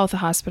really well with the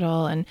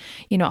hospital and,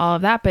 all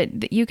of that.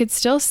 But you could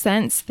still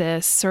sense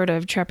this sort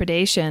of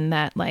trepidation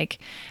that like,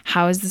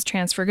 how is this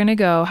transfer going to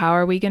go? How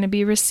are we going to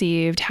be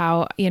received?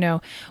 How,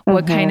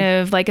 what kind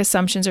of like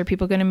assumptions are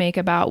people going to make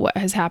about what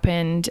has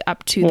happened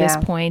up to this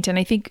point? And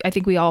I think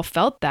we all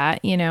felt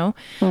that, and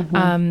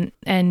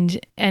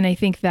I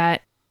think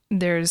that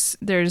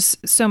there's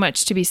so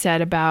much to be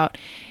said about,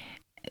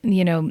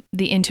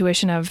 the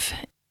intuition of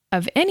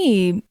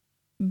any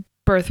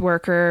birth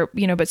worker,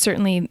 but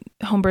certainly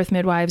home birth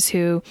midwives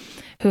who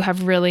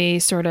have really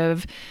sort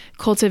of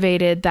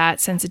cultivated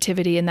that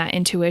sensitivity and that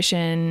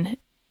intuition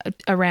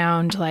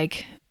around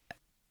like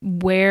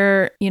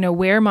where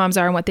moms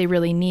are and what they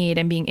really need,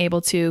 and being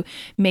able to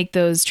make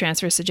those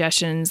transfer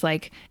suggestions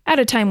like at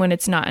a time when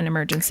it's not an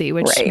emergency,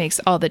 which makes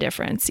all the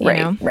difference, you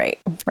know? Right.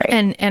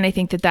 And I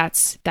think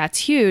that's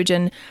huge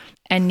and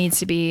needs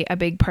to be a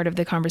big part of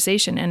the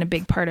conversation, and a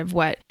big part of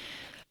what,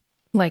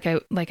 like I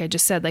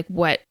just said, like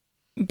what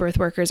birth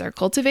workers are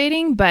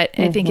cultivating. But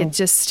I think it's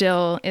just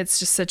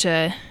such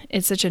a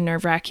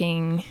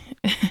nerve-wracking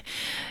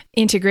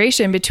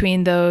integration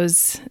between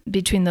those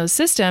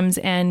systems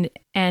and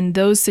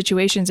those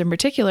situations in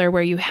particular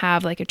where you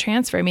have like a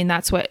transfer. I mean,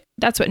 that's what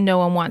no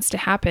one wants to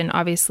happen,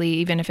 obviously,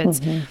 even if it's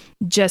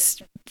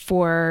just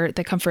for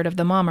the comfort of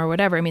the mom or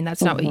whatever. I mean,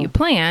 that's not what you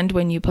planned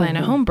when you plan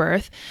a home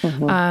birth.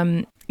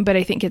 But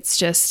I think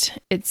it's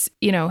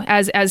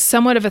as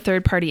somewhat of a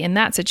third party in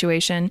that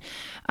situation,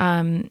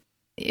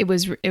 it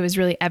was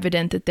really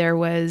evident that there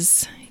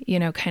was,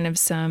 kind of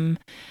some,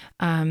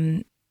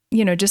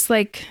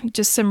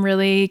 just some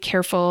really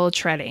careful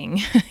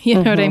treading,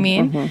 you know what I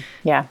mean?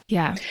 Yeah.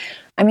 Yeah.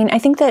 I mean, I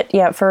think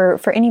that,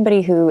 for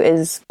anybody who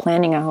is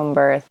planning a home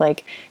birth,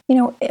 like,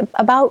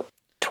 about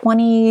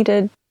 20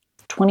 to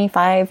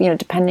 25,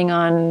 depending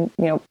on,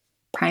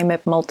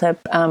 primip, multip,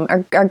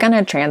 are going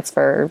to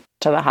transfer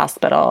to the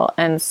hospital.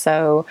 And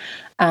so,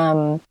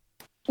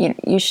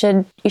 you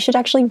should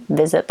actually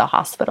visit the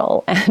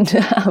hospital and,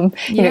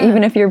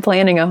 even if you're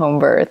planning a home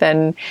birth,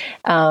 and,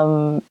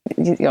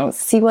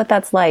 see what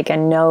that's like,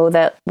 and know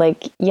that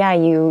like,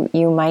 you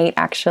might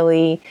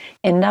actually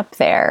end up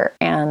there,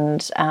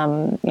 and,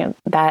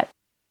 that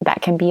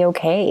can be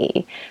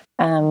okay.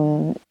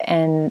 And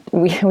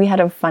we had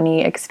a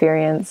funny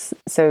experience.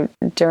 So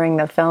during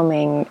the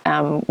filming,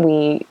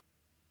 we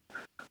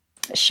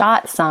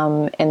shot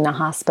some in the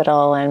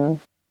hospital, and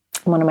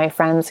one of my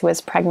friends who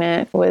was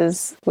pregnant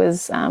was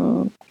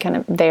kind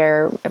of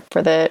there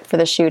for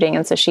the shooting.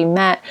 And so she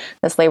met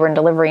this labor and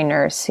delivery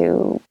nurse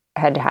who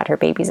had her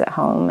babies at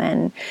home.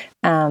 And,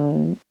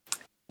 my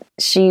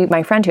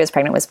friend who was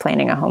pregnant was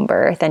planning a home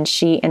birth, and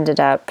she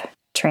ended up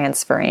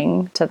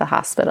transferring to the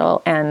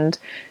hospital and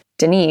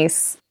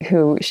Denise,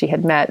 who she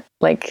had met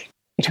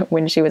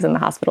when she was in the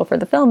hospital for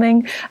the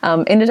filming,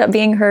 ended up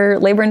being her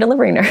labor and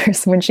delivery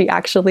nurse when she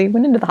actually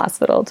went into the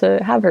hospital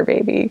to have her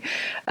baby.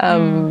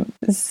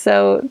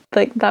 So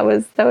that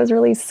was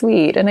really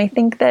sweet. And I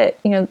think that,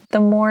 the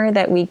more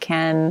that we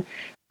can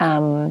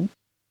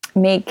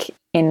make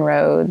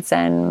inroads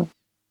and,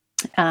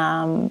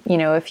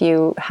 if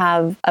you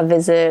have a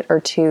visit or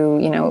two,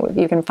 if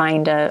you can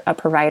find a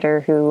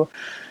provider who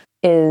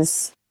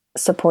is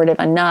supportive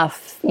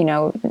enough, you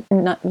don't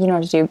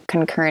have to do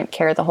concurrent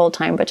care the whole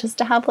time, but just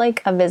to have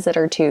a visit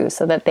or two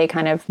so that they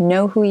kind of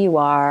know who you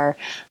are,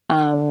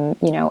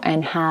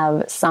 and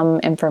have some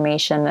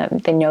information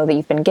that they know that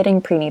you've been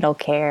getting prenatal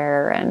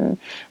care, and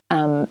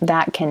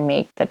that can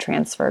make the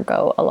transfer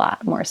go a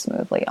lot more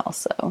smoothly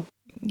also.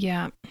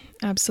 Yeah,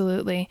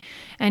 absolutely.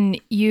 And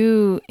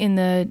you in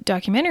the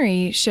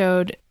documentary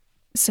showed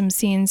some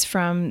scenes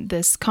from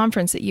this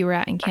conference that you were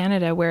at in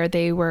Canada where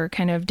they were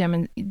kind of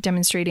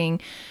demonstrating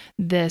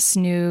this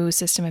new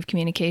system of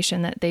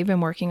communication that they've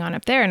been working on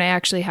up there. And I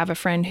actually have a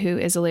friend who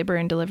is a labor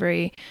and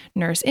delivery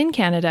nurse in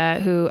Canada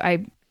who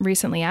I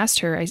recently asked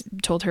her, I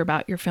told her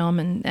about your film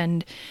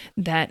and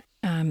that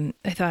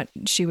I thought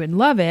she would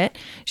love it.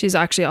 She's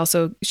actually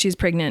she's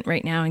pregnant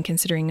right now and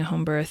considering a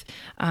home birth.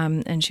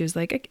 And she was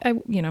like, I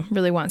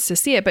really wants to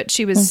see it. But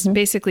she was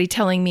basically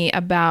telling me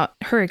about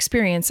her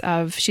experience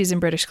she's in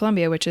British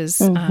Columbia, which is,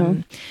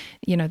 the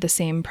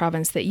same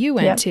province that you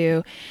went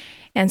to.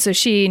 And so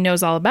she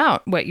knows all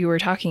about what you were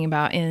talking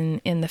about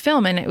in the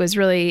film. And it was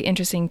really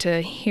interesting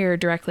to hear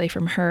directly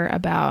from her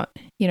about,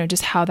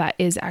 just how that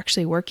is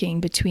actually working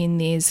between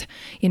these,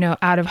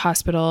 out of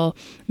hospital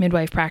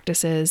midwife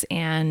practices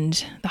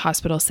and the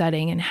hospital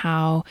setting and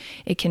how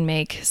it can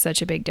make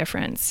such a big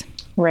difference.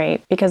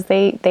 Right. Because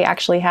they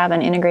actually have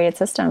an integrated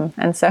system.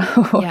 And so,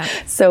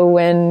 so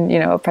when,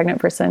 a pregnant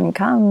person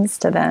comes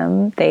to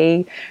them,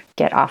 they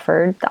get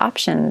offered the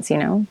options, do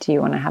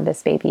you want to have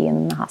this baby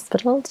in the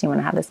hospital? Do you want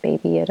to have this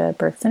baby at a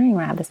birth center? Do you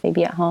want to have this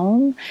baby at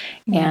home?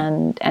 Yeah.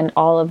 And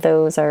all of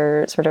those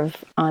are sort of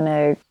on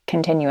a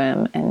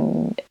continuum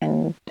and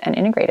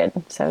integrated.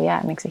 So yeah,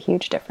 it makes a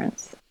huge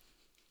difference.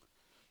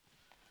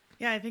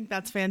 Yeah, I think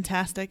that's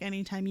fantastic.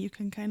 Anytime you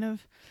can kind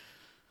of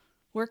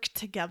work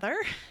together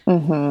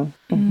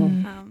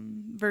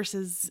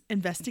versus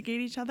investigate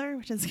each other,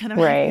 which is kind of,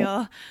 I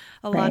feel,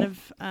 a lot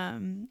of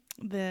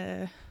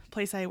the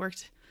place I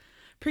worked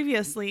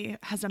previously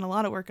has done a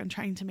lot of work on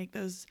trying to make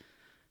those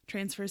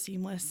transfers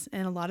seamless.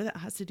 And a lot of that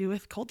has to do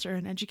with culture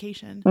and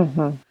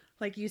education.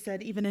 Like you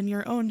said, even in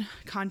your own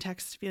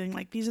context, feeling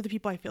like these are the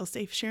people I feel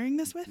safe sharing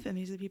this with. And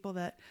these are the people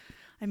that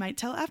I might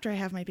tell after I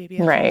have my baby.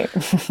 Right.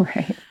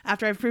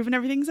 After I've proven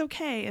everything's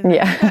okay. And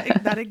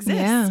that exists.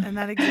 Yeah. And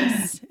that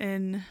exists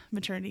in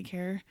maternity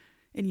care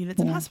in units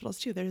in hospitals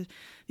too.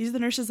 These are the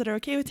nurses that are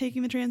okay with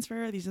taking the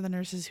transfer. These are the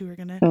nurses who are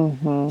going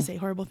to say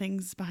horrible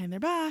things behind their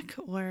back.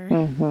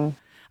 Or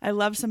I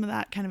love some of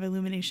that kind of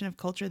illumination of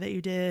culture that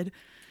you did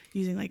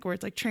using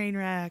words like train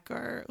wreck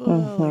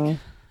or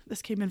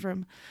this came in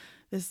from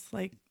this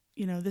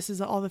this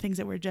is all the things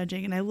that we're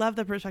judging. And I love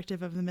the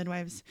perspective of the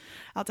midwives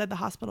outside the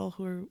hospital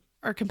who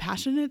are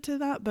compassionate to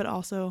that, but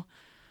also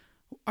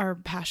are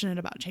passionate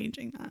about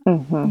changing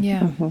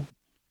that.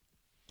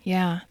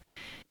 Yeah.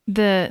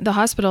 The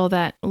hospital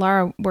that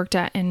Lara worked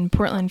at in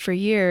Portland for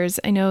years,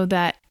 I know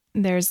that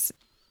there's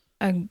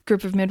a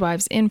group of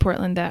midwives in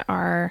Portland that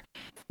are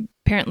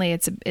apparently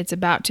it's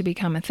about to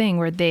become a thing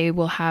where they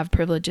will have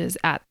privileges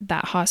at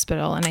that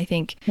hospital. And I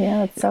think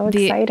it's so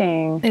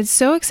exciting. It's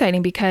so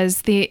exciting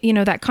because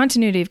that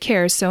continuity of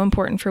care is so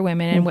important for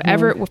women, and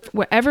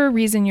whatever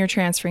reason you're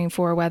transferring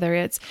for, whether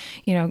it's,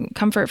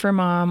 comfort for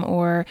mom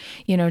or,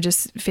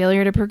 just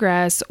failure to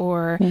progress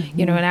or,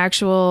 an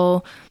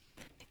actual,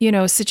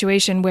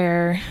 situation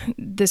where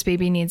this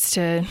baby needs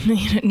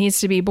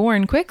to be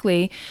born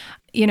quickly,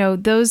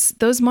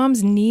 those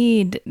moms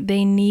need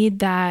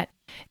that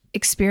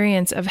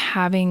experience of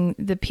having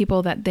the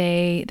people that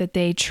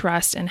they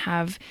trust and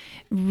have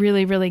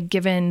really, really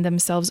given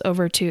themselves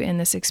over to in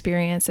this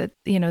experience, that,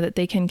 that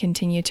they can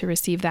continue to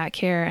receive that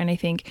care. And I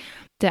think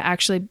to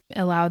actually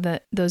allow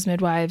those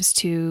midwives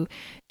to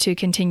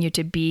continue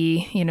to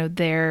be,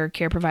 their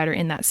care provider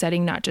in that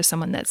setting, not just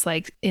someone that's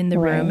in the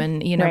room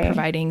and,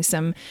 providing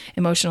some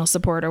emotional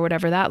support or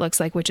whatever that looks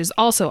like, which is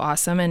also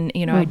awesome. And,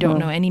 I don't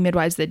know any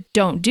midwives that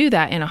don't do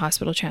that in a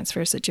hospital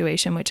transfer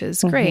situation, which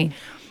is great.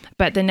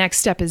 But the next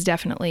step is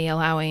definitely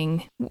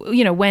allowing,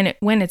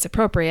 when it's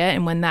appropriate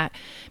and when that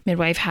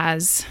midwife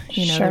has,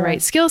 the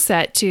right skill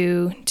set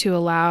to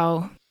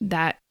allow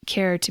that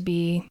care to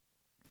be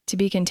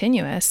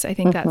continuous. I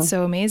think that's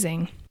so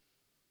amazing.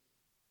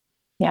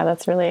 Yeah,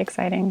 that's really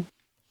exciting.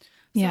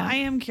 So I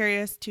am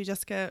curious too,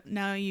 Jessica,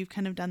 now you've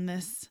kind of done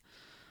this,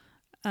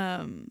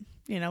 a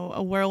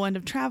whirlwind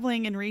of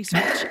traveling and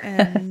research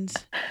and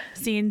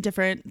seeing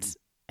different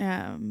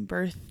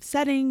birth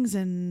settings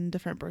and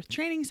different birth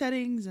training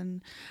settings.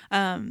 And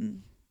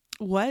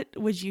what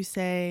would you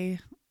say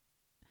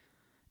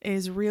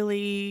is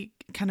really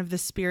kind of the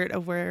spirit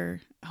of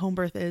where home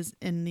birth is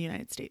in the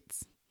United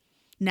States?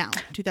 now,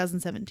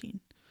 2017?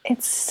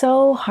 It's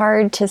so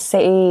hard to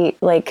say,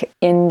 like,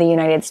 in the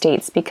United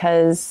States,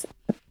 because,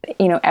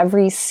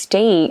 every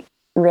state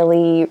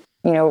really,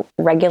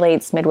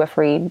 regulates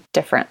midwifery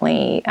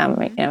differently,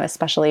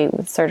 especially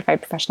with certified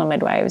professional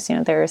midwives.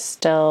 There's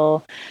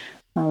still,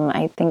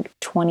 I think,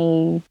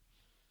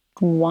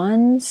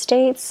 21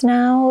 states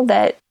now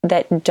that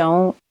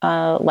don't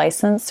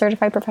license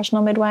certified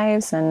professional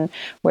midwives, and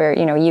where,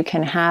 you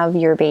can have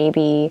your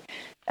baby,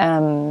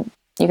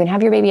 you can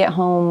have your baby at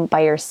home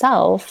by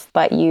yourself,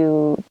 but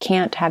you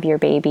can't have your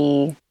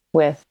baby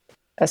with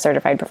a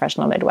certified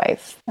professional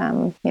midwife,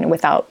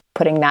 without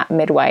putting that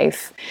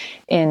midwife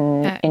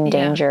in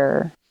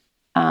danger.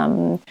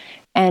 And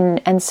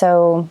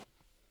so,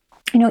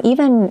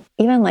 even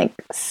like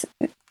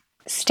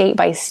state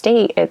by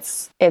state,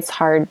 it's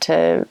hard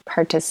to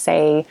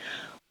say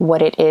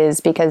what it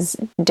is, because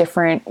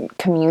different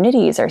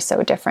communities are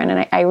so different.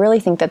 And I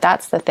really think that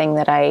that's the thing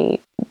that I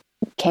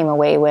came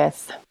away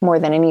with more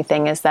than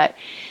anything, is that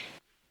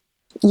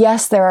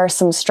yes, there are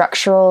some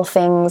structural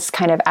things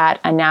kind of at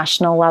a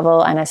national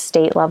level and a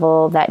state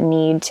level that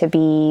need to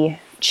be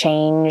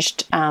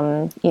changed,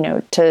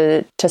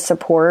 to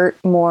support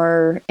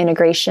more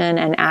integration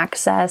and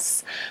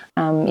access.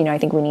 I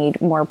think we need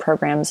more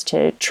programs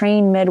to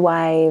train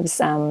midwives.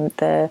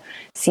 The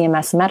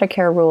CMS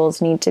Medicare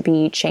rules need to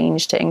be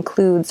changed to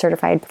include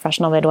certified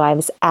professional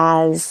midwives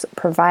as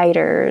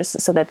providers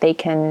so that they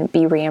can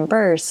be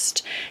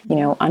reimbursed,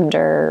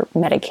 under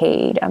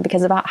Medicaid,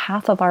 because about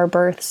half of our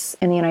births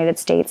in the United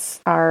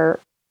States are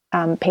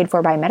paid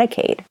for by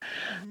Medicaid.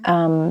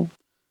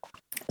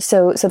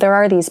 So there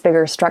are these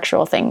bigger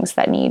structural things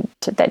that need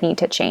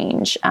to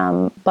change.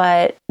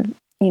 But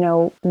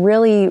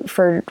really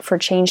for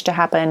change to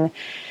happen,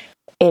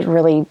 it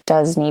really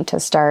does need to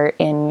start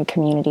in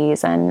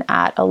communities and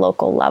at a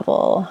local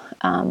level.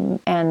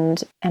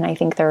 And I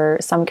think there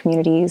are some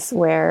communities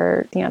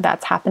where,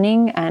 that's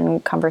happening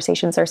and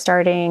conversations are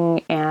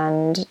starting,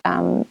 and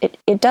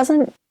it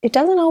doesn't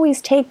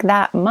always take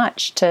that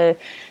much to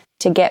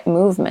get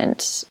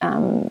movement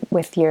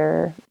with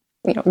your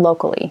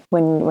locally,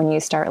 when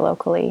you start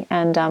locally.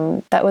 And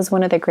that was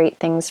one of the great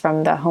things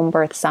from the Home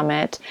Birth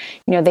Summit.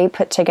 They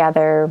put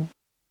together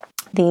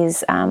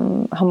these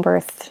home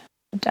birth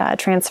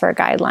transfer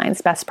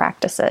guidelines, best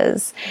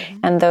practices,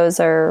 and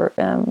those are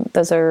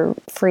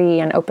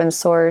free and open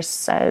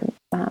source at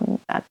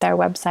their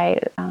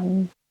website,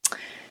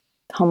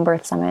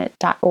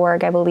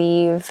 homebirthsummit.org, I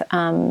believe.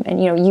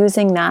 And,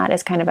 using that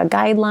as kind of a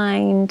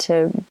guideline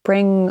to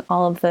bring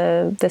all of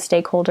the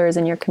stakeholders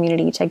in your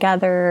community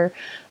together,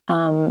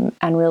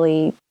 and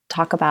really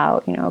talk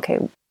about,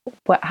 okay,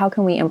 how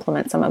can we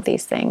implement some of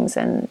these things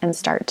and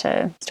start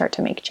to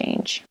make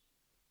change?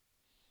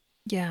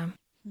 Yeah.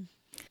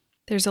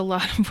 There's a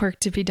lot of work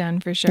to be done,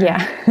 for sure.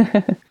 Yeah.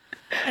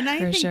 And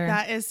I think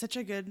that is such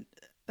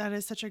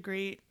a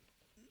great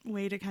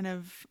way to kind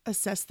of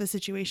assess the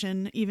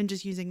situation, even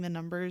just using the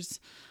numbers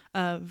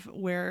of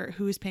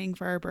who is paying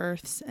for our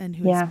births and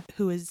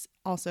who is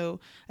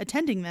also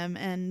attending them.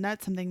 And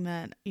that's something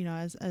that,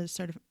 as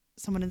sort of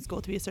someone in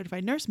school to be a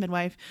certified nurse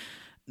midwife,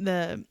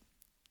 the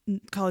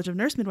College of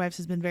Nurse Midwives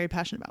has been very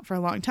passionate about for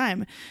a long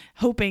time,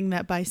 hoping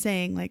that by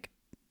saying, like,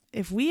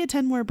 if we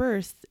attend more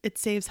births, it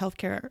saves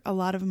healthcare a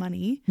lot of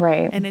money.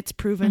 Right. And it's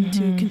proven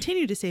to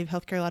continue to save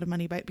healthcare a lot of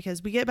money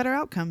because we get better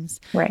outcomes.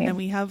 Right. And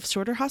we have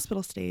shorter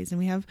hospital stays and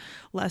we have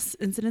less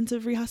incidents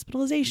of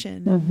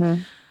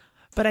rehospitalization.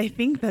 But I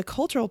think the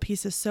cultural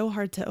piece is so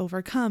hard to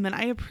overcome. And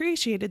I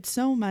appreciated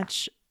so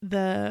much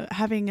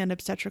having an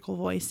obstetrical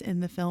voice in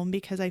the film,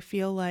 because I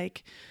feel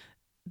like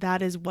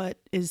that is what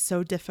is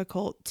so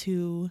difficult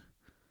to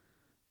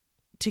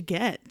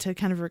get, to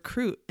kind of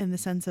recruit, in the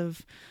sense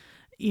of,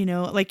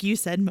 like you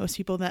said, most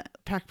people that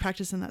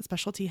practice in that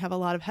specialty have a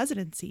lot of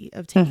hesitancy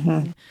of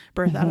taking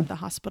birth out of the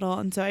hospital.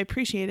 And so I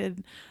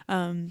appreciated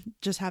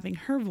just having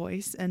her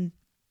voice. And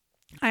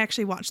I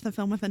actually watched the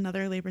film with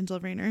another labor and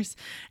delivery nurse,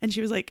 and she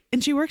was like,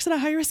 and she works at a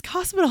high risk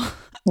hospital.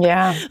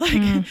 Yeah.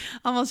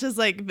 Almost just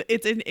like,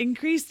 it's an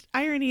increased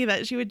irony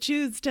that she would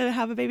choose to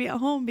have a baby at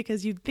home,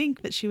 because you'd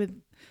think that she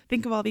would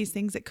think of all these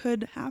things that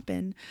could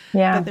happen.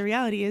 Yeah. But the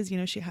reality is,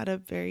 she had a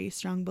very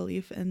strong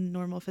belief in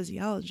normal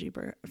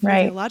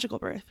physiological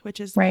birth,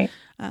 which is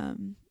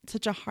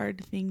such a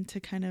hard thing to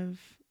kind of,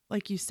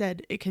 like you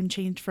said, it can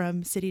change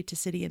from city to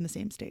city in the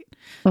same state.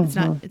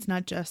 It's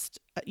not just,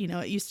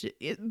 it used to,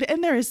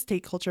 and there is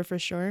state culture for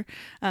sure.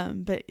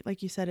 But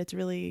like you said, it's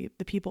really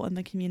the people in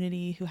the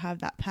community who have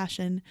that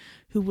passion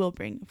who will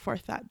bring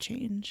forth that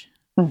change.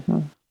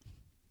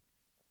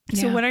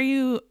 So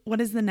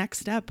what is the next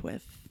step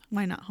with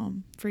Why Not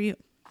Home for you?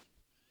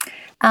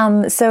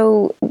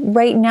 So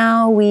right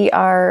now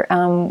we're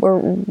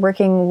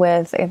working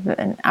with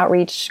an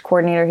outreach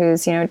coordinator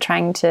who's,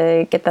 trying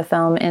to get the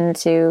film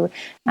into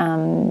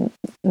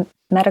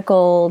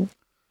medical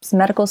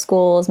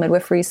schools,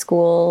 midwifery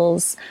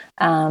schools,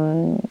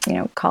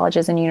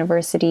 colleges and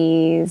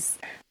universities.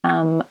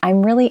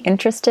 I'm really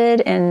interested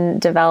in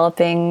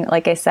developing,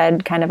 like I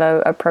said, kind of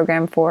a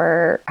program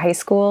for high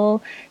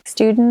school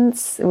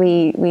students.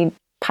 We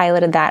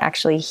piloted that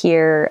actually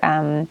here.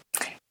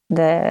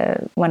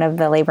 One of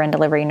the labor and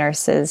delivery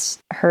nurses,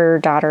 her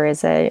daughter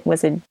is a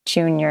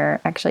junior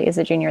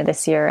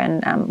this year,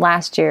 and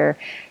last year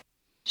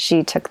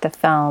she took the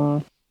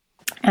film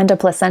and a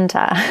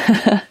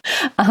placenta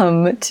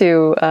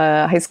to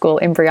a high school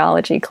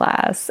embryology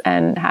class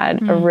and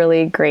had a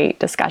really great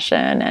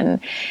discussion.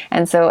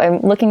 And so I'm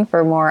looking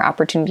for more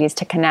opportunities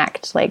to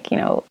connect, like,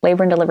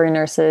 labor and delivery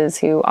nurses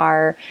who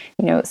are,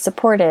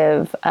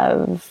 supportive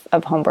of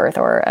home birth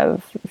or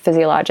of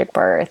physiologic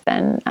birth,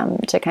 and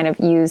to kind of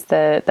use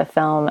the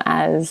film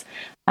as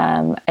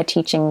a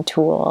teaching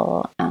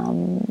tool.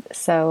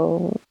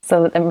 So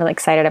I'm really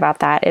excited about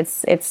that.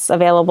 It's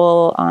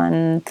available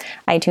on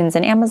iTunes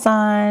and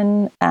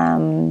Amazon.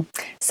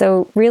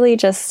 So really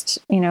just,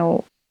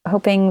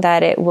 hoping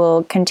that it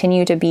will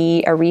continue to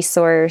be a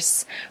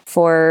resource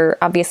for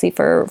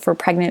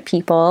pregnant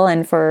people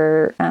and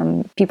for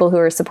people who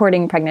are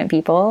supporting pregnant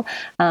people,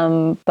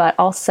 but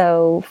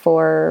also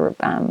for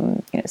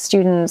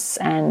students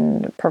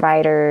and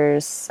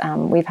providers.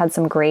 We've had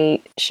some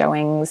great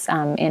showings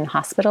in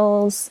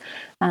hospitals,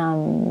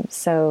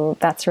 so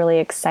that's really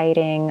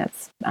exciting.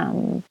 That's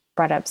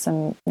brought up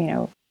some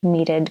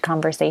needed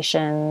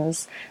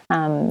conversations.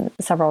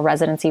 Several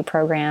residency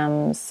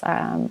programs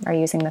are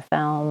using the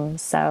film.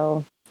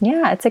 So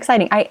yeah, it's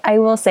exciting. I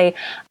will say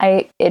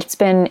it's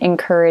been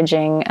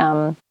encouraging,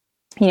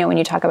 when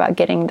you talk about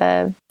getting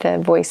the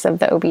voice of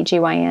the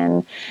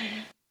OBGYN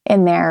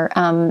in there.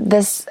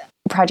 This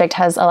project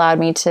has allowed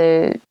me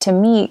to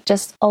meet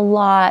just a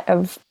lot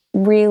of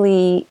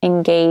really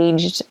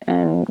engaged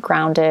and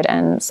grounded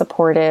and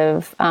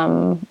supportive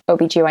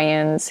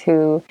OBGYNs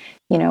who,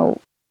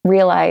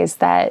 realize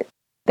that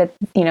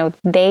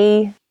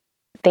they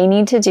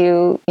need to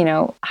do,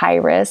 high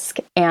risk,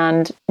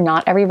 and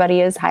not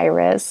everybody is high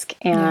risk.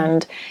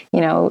 And,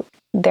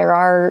 there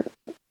are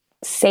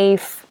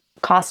safe,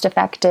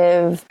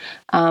 cost-effective,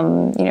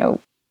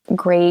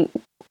 great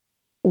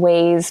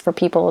ways for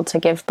people to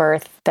give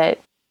birth that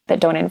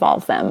don't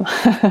involve them.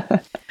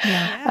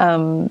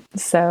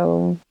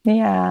 So,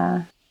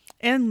 yeah.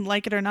 And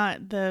like it or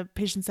not, the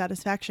patient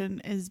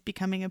satisfaction is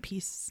becoming more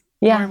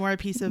and more a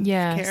piece of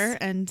care.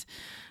 And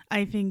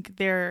I think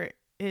there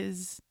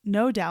is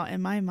no doubt in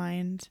my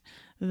mind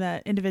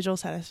that individual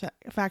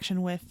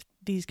satisfaction with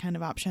these kind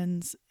of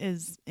options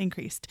is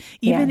increased.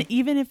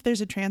 Even if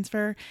there's a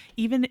transfer,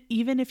 even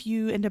if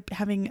you end up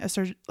having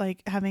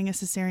having a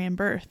cesarean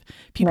birth,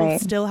 people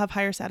still have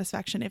higher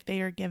satisfaction if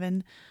they are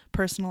given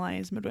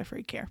personalized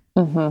midwifery care.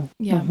 Mm-hmm.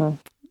 Yeah. Mm-hmm.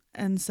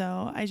 And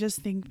so I just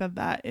think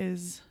that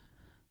is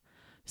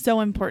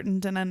so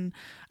important. And then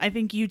I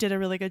think you did a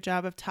really good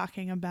job of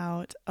talking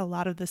about a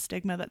lot of the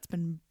stigma that's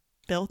been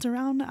built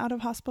around out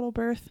of hospital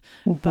birth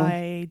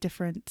by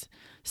different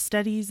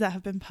studies that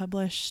have been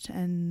published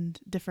and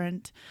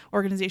different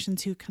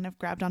organizations who kind of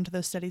grabbed onto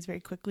those studies very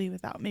quickly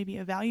without maybe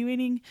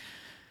evaluating,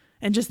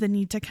 and just the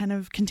need to kind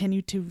of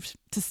continue to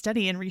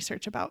study and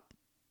research about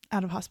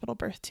out of hospital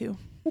birth too.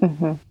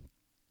 Mm-hmm.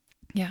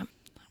 Yeah.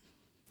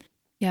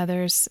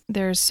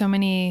 There's so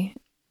many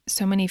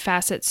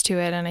facets to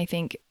it. And I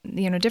think,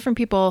 different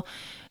people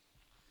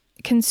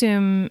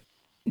consume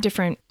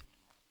different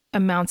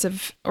amounts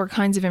of or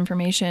kinds of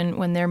information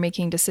when they're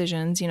making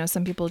decisions.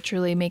 Some people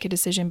truly make a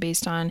decision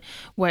based on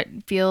what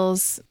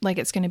feels like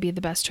it's going to be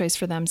the best choice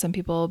for them. Some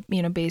people,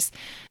 base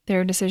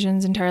their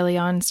decisions entirely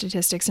on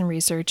statistics and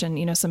research.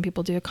 And, some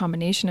people do a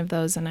combination of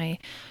those. And I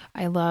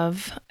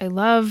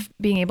love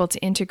being able to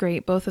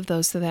integrate both of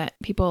those so that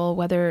people,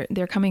 whether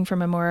they're coming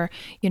from a more,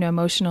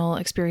 emotional,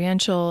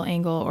 experiential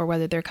angle, or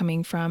whether they're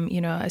coming from,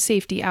 a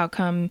safety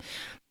outcome,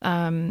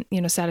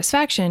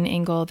 satisfaction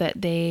angle,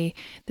 that they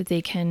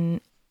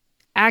can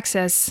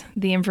access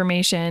the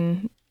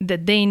information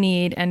that they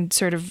need and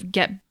sort of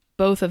get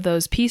both of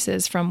those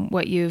pieces from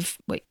what you've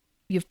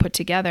put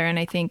together. And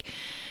I think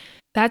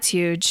that's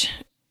huge.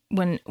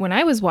 When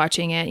I was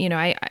watching it,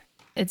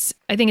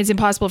 I think it's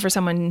impossible for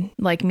someone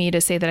like me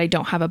to say that I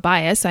don't have a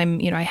bias. I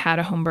had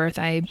a home birth.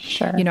 I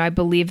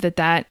believe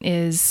that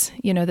is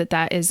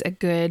a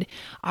good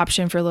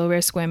option for low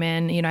risk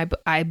women.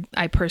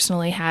 I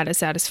personally had a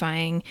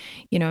satisfying,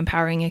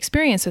 empowering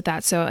experience with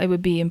that. So it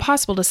would be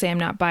impossible to say I'm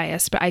not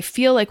biased, but I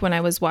feel like when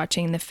I was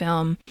watching the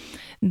film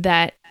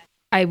that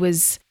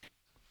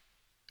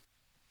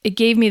it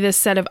gave me this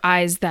set of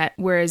eyes that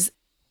were as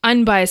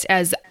unbiased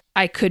as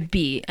I could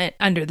be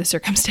under the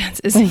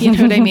circumstances, you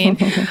know what I mean?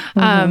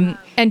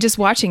 And just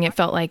watching it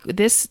felt like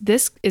this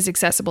is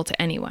accessible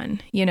to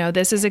anyone.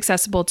 This is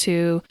accessible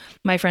to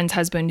my friend's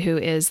husband, who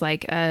is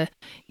like a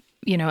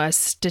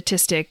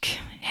statistic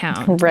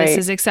hound. Right. This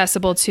is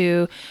accessible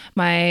to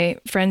my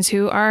friends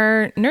who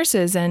are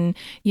nurses and,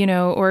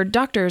 or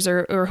doctors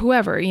or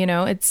whoever,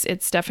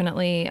 it's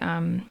definitely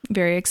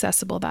very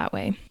accessible that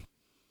way.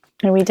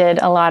 And we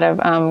did a lot of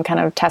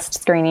kind of test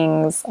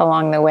screenings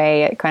along the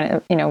way, kind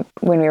of,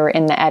 when we were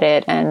in the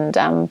edit, and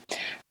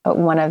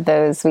one of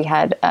those, we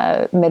had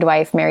a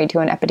midwife married to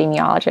an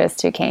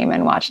epidemiologist who came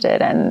and watched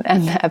it. And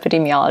the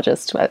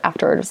epidemiologist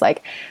afterward was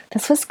like,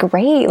 this was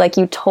great. Like,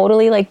 you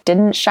totally like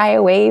didn't shy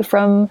away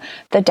from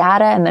the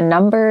data and the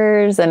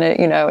numbers, and it,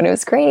 and it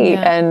was great.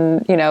 Yeah.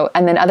 And,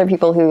 and then other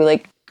people who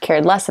like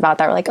cared less about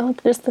that were like, oh,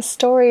 just the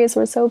stories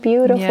were so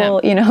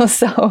beautiful,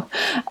 so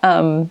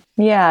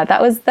that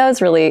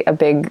was really a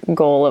big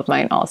goal of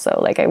mine also.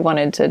 Like, I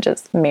wanted to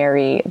just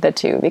marry the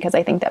two, because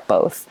I think that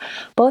both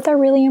are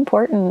really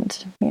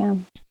important.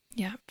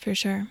 Yeah, for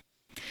sure.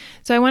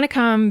 So I want to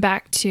come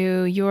back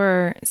to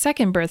your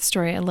second birth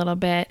story a little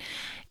bit.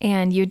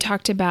 And you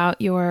talked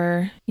about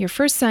your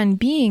first son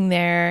being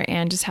there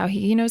and just how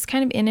he, is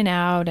kind of in and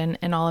out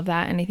and all of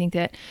that. And I think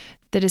that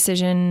the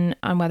decision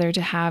on whether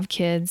to have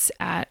kids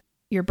at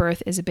your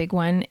birth is a big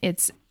one.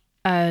 It's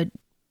a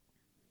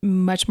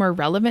much more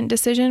relevant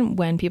decision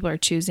when people are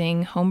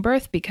choosing home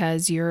birth,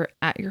 because you're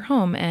at your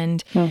home,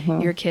 and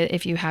your kid,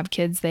 if you have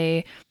kids,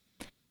 they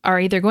are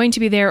either going to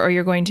be there or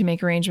you're going to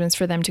make arrangements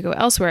for them to go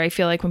elsewhere. I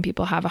feel like when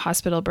people have a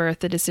hospital birth,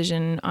 the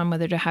decision on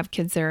whether to have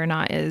kids there or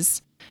not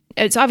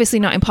it's obviously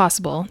not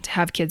impossible to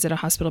have kids at a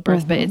hospital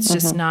birth, but it's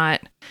just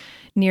not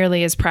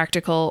nearly as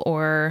practical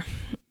or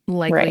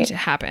likely to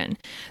happen.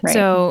 Right.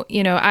 So,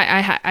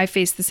 I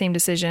faced the same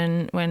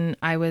decision when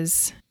I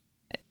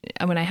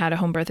had a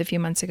home birth a few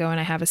months ago, and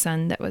I have a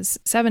son that was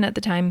 7 at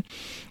the time,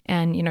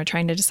 and,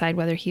 trying to decide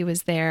whether he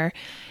was there.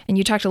 And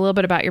you talked a little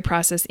bit about your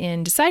process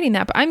in deciding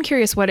that, but I'm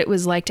curious what it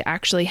was like to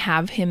actually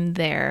have him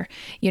there,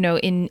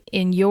 in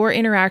your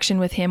interaction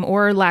with him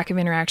or lack of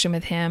interaction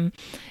with him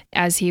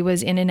as he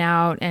was in and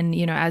out, and,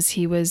 as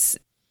he was,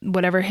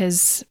 whatever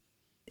his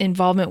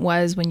involvement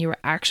was when you were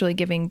actually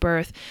giving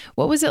birth.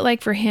 What was it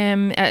like for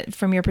him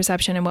from your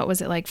perception, and what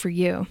was it like for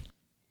you?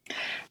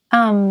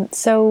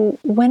 So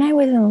when I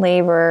was in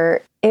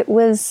labor, it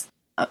was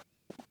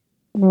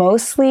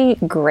mostly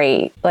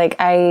great. Like,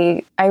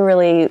 I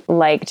really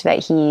liked that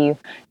he,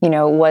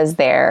 was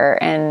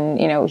there, and,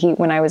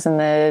 when I was in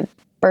the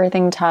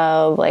birthing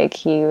tub, like,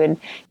 he would,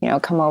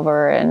 come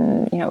over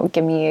and,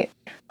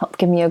 help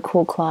give me a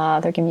cool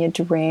cloth or give me a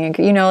drink,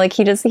 like,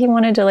 he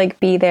wanted to like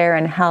be there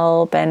and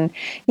help. And,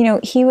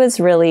 he was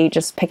really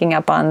just picking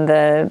up on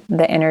the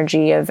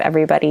energy of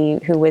everybody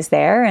who was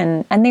there.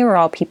 And they were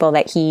all people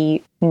that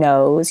he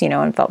knows,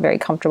 and felt very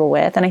comfortable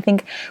with. And I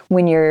think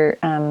when you're,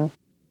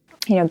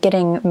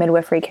 getting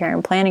midwifery care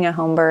and planning a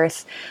home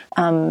birth,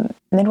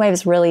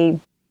 midwives really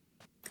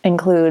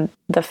include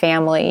the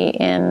family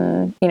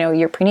in,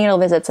 your prenatal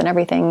visits and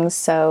everything.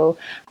 So,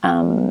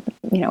 and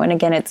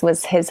again, it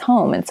was his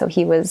home. And so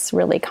he was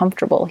really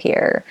comfortable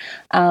here.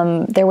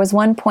 There was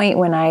one point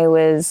when I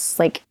was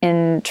like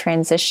in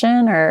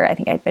transition, or I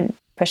think I'd been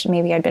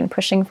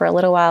pushing for a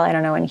little while. I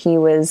don't know. And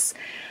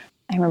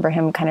I remember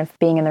him kind of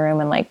being in the room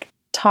and like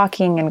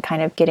talking and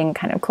kind of getting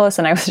kind of close.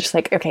 And I was just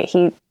like, okay,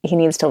 he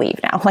needs to leave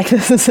now. Like,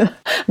 this is,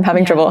 I'm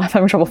having trouble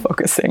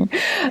focusing.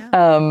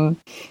 Yeah.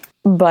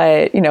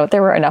 But,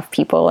 there were enough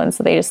people. And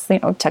so they just,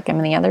 took him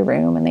in the other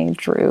room and they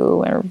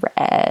drew or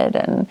read.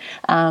 And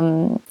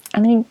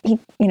then he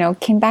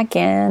came back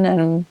in,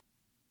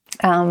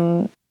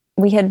 and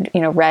we had,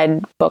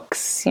 read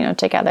books,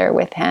 together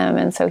with him.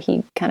 And so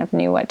he kind of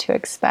knew what to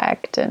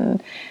expect.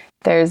 And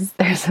there's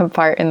a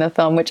part in the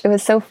film, which it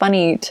was so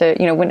funny to,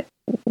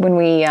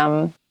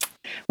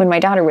 when my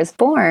daughter was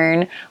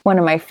born, one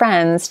of my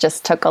friends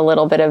just took a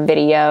little bit of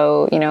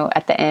video,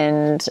 at the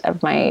end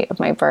of my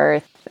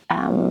birth.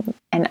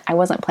 And I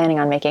wasn't planning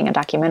on making a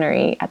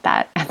documentary at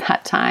that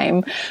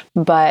time,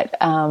 but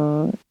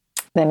then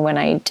when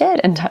I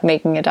did end up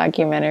making a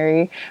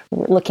documentary,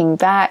 looking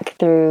back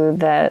through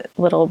the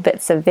little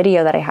bits of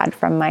video that I had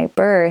from my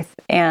birth,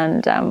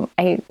 and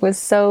I was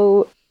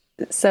so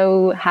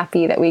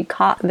happy that we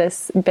caught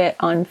this bit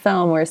on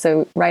film, where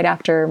so right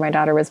after my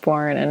daughter was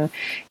born, and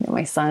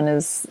my son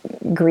is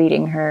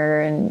greeting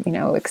her and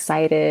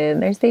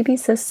excited, there's baby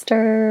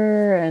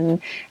sister,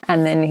 and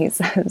then he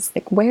says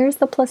like, where's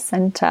the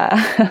placenta?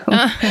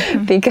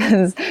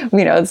 Because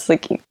it's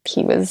like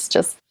he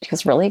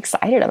was really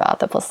excited about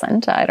the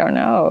placenta. I don't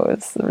know, it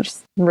was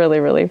just really,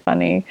 really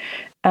funny.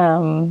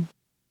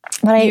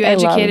 But you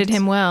educated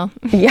him well.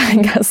 Yeah, I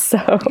guess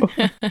so.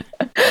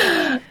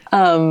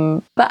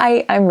 But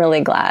I'm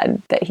really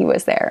glad that he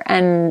was there,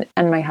 and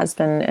my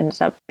husband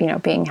ended up,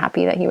 being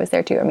happy that he was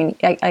there too. I mean,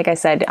 like I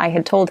said, I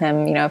had told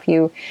him, if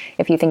you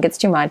think it's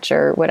too much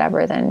or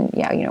whatever, then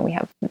we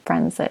have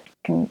friends that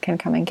can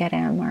come and get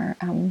him, or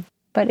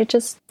but it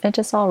just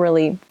all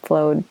really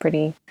flowed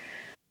pretty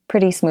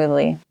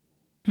smoothly.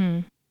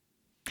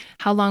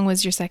 How long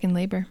was your second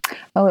labor?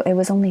 Oh, it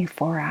was only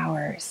 4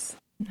 hours.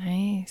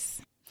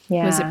 Nice.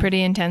 Yeah. Was it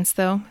pretty intense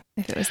though,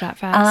 if it was that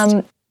fast?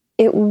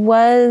 It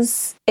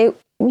was, I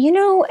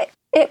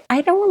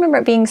don't remember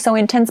it being so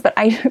intense, but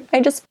I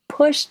just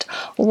pushed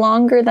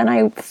longer than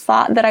I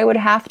thought that I would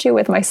have to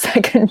with my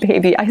second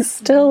baby. I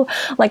still,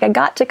 I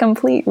got to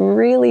complete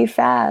really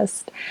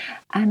fast,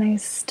 and I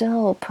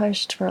still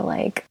pushed for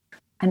like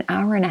an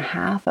hour and a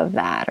half of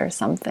that or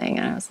something.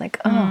 And I was like,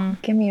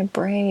 give me a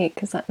break,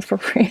 because that's for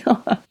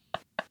real.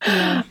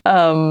 Yeah.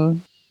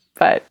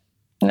 But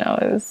no,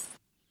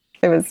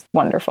 it was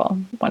wonderful.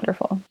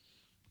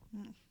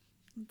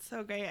 It's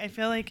so great. I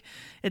feel like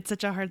it's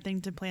such a hard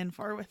thing to plan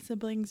for with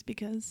siblings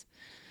because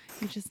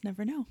you just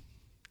never know.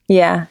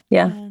 Yeah.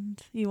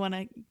 And you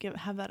want to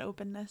have that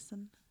openness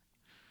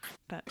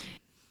but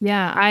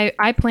yeah,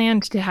 I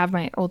planned to have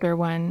my older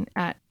one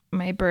at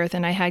my birth,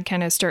 and I had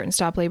kind of start and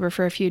stop labor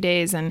for a few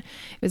days, and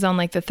it was on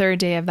like the third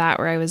day of that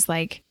where I was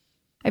like,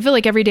 I feel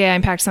like every day I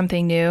unpacked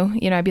something new.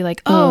 I'd be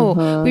like,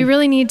 we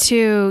really need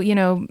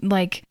to,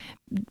 like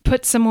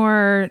put some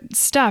more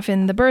stuff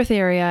in the birth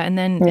area. And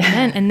then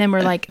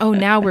we're like, oh,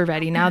 now we're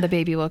ready. Now the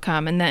baby will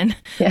come. And then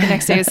the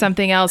next day was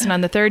something else. And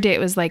on the third day, it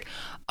was like,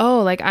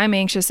 oh, like I'm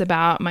anxious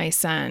about my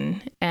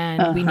son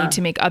and we need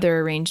to make other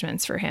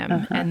arrangements for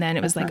him. And then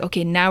it was like,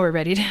 okay, now we're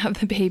ready to have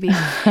the baby.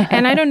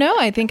 And I don't know.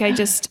 I think I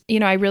just,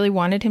 I really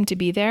wanted him to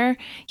be there.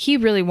 He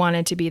really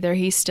wanted to be there.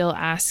 He still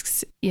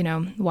asks,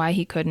 why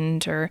he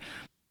couldn't, or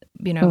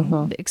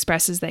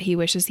expresses that he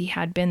wishes he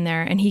had been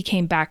there. And he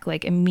came back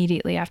like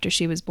immediately after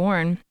she was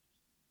born.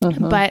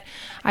 But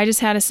I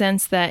just had a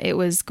sense that it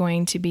was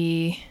going to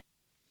be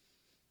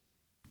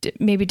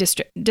maybe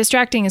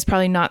distracting is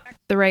probably not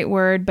the right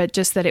word, but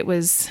just that it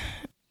was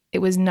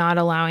not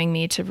allowing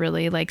me to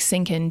really like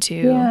sink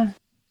into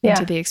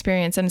the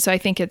experience. And so I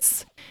think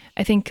just,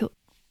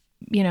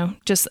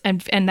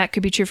 and that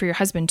could be true for your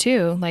husband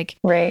too. Like,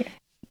 right.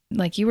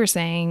 Like you were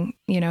saying,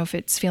 if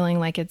it's feeling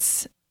like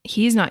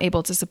he's not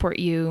able to support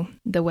you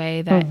the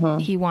way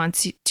that he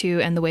wants to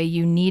and the way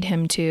you need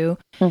him to,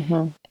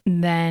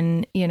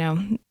 then,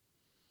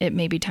 it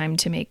may be time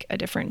to make a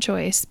different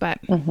choice. But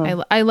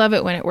I love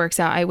it when it works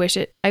out. I wish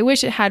it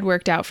had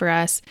worked out for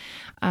us.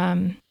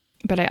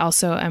 But I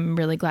also am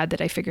really glad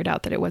that I figured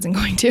out that it wasn't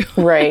going to.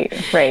 Right.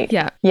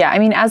 Yeah. Yeah. I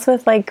mean, as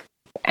with like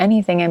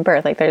anything in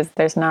birth, like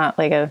there's not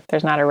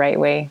a right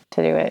way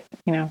to do it,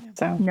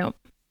 so.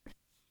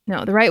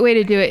 No, the right way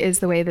to do it is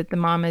the way that the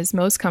mom is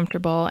most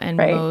comfortable and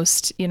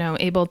most,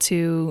 able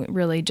to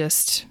really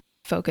just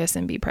focus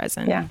and be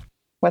present. Yeah.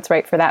 What's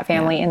right for that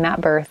family in that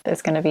birth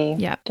is going to be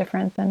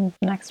different than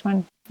the next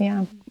one.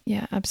 Yeah.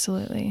 Yeah,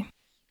 absolutely.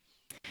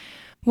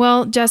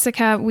 Well,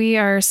 Jessica, we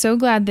are so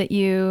glad that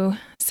you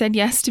said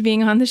yes to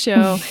being on the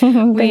show.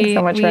 Thanks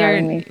so much for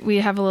having me. We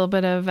have a little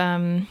bit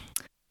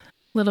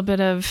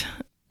of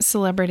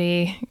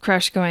celebrity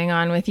crush going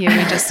on with you.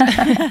 We just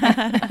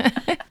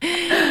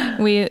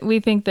we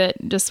think that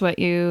just what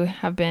you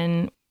have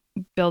been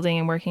building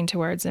and working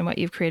towards and what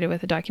you've created with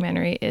the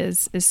documentary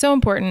is so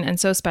important and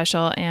so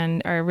special,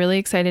 and are really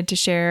excited to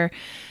share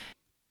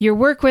your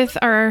work with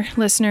our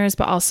listeners,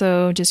 but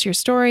also just your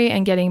story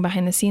and getting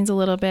behind the scenes a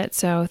little bit.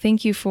 So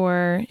thank you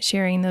for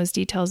sharing those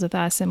details with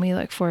us, and we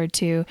look forward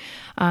to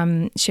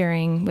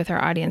sharing with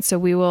our audience. So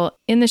we will,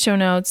 in the show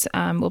notes,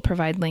 we'll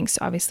provide links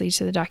obviously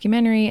to the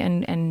documentary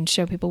and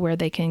show people where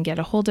they can get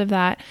a hold of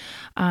that.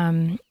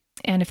 And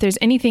if there's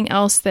anything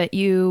else that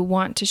you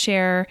want to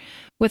share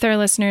with our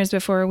listeners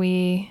before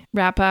we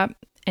wrap up,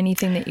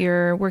 anything that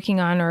you're working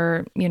on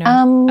or,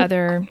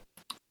 other...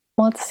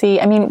 Let's see.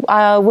 I mean,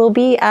 we'll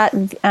be at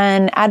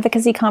an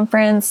advocacy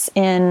conference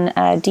in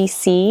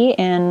DC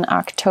in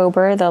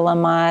October, the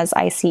Lamaze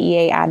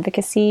ICEA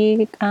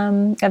advocacy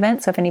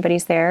event. So if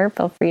anybody's there,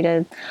 feel free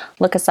to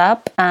look us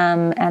up.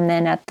 And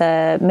then at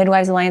the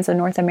Midwives Alliance of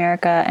North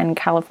America and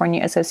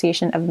California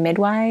Association of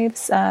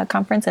Midwives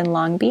conference in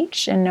Long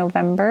Beach in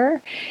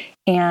November.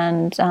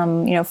 And,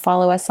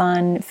 follow us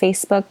on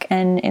Facebook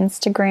and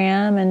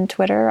Instagram and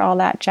Twitter, all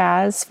that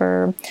jazz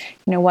for,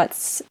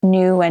 what's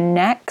new and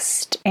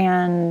next.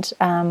 And,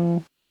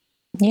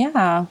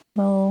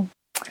 we'll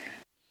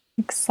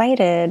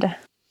excited.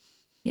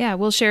 Yeah,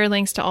 we'll share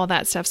links to all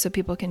that stuff so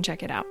people can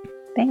check it out.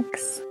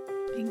 Thanks.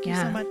 Thank you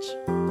so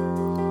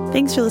much.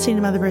 Thanks for listening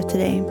to Mother Birth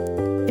today.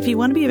 If you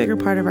want to be a bigger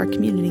part of our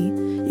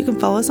community, you can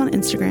follow us on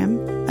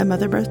Instagram at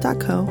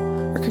motherbirth.co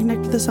or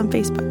connect with us on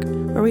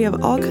Facebook, where we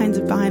have all kinds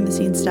of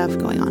behind-the-scenes stuff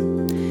going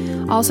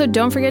on. Also,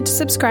 don't forget to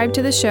subscribe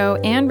to the show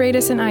and rate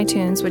us in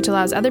iTunes, which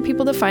allows other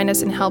people to find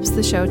us and helps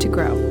the show to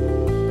grow.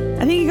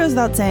 I think it goes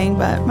without saying,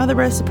 but Mother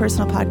Birth is a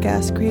personal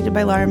podcast created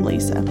by Laura and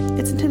Melissa.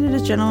 It's intended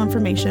as general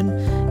information.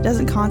 It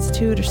doesn't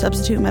constitute or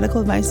substitute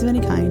medical advice of any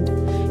kind.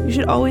 You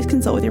should always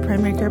consult with your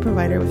primary care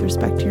provider with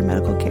respect to your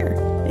medical care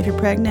if you're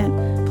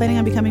pregnant, planning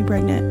on becoming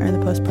pregnant, or in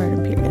the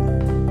postpartum period.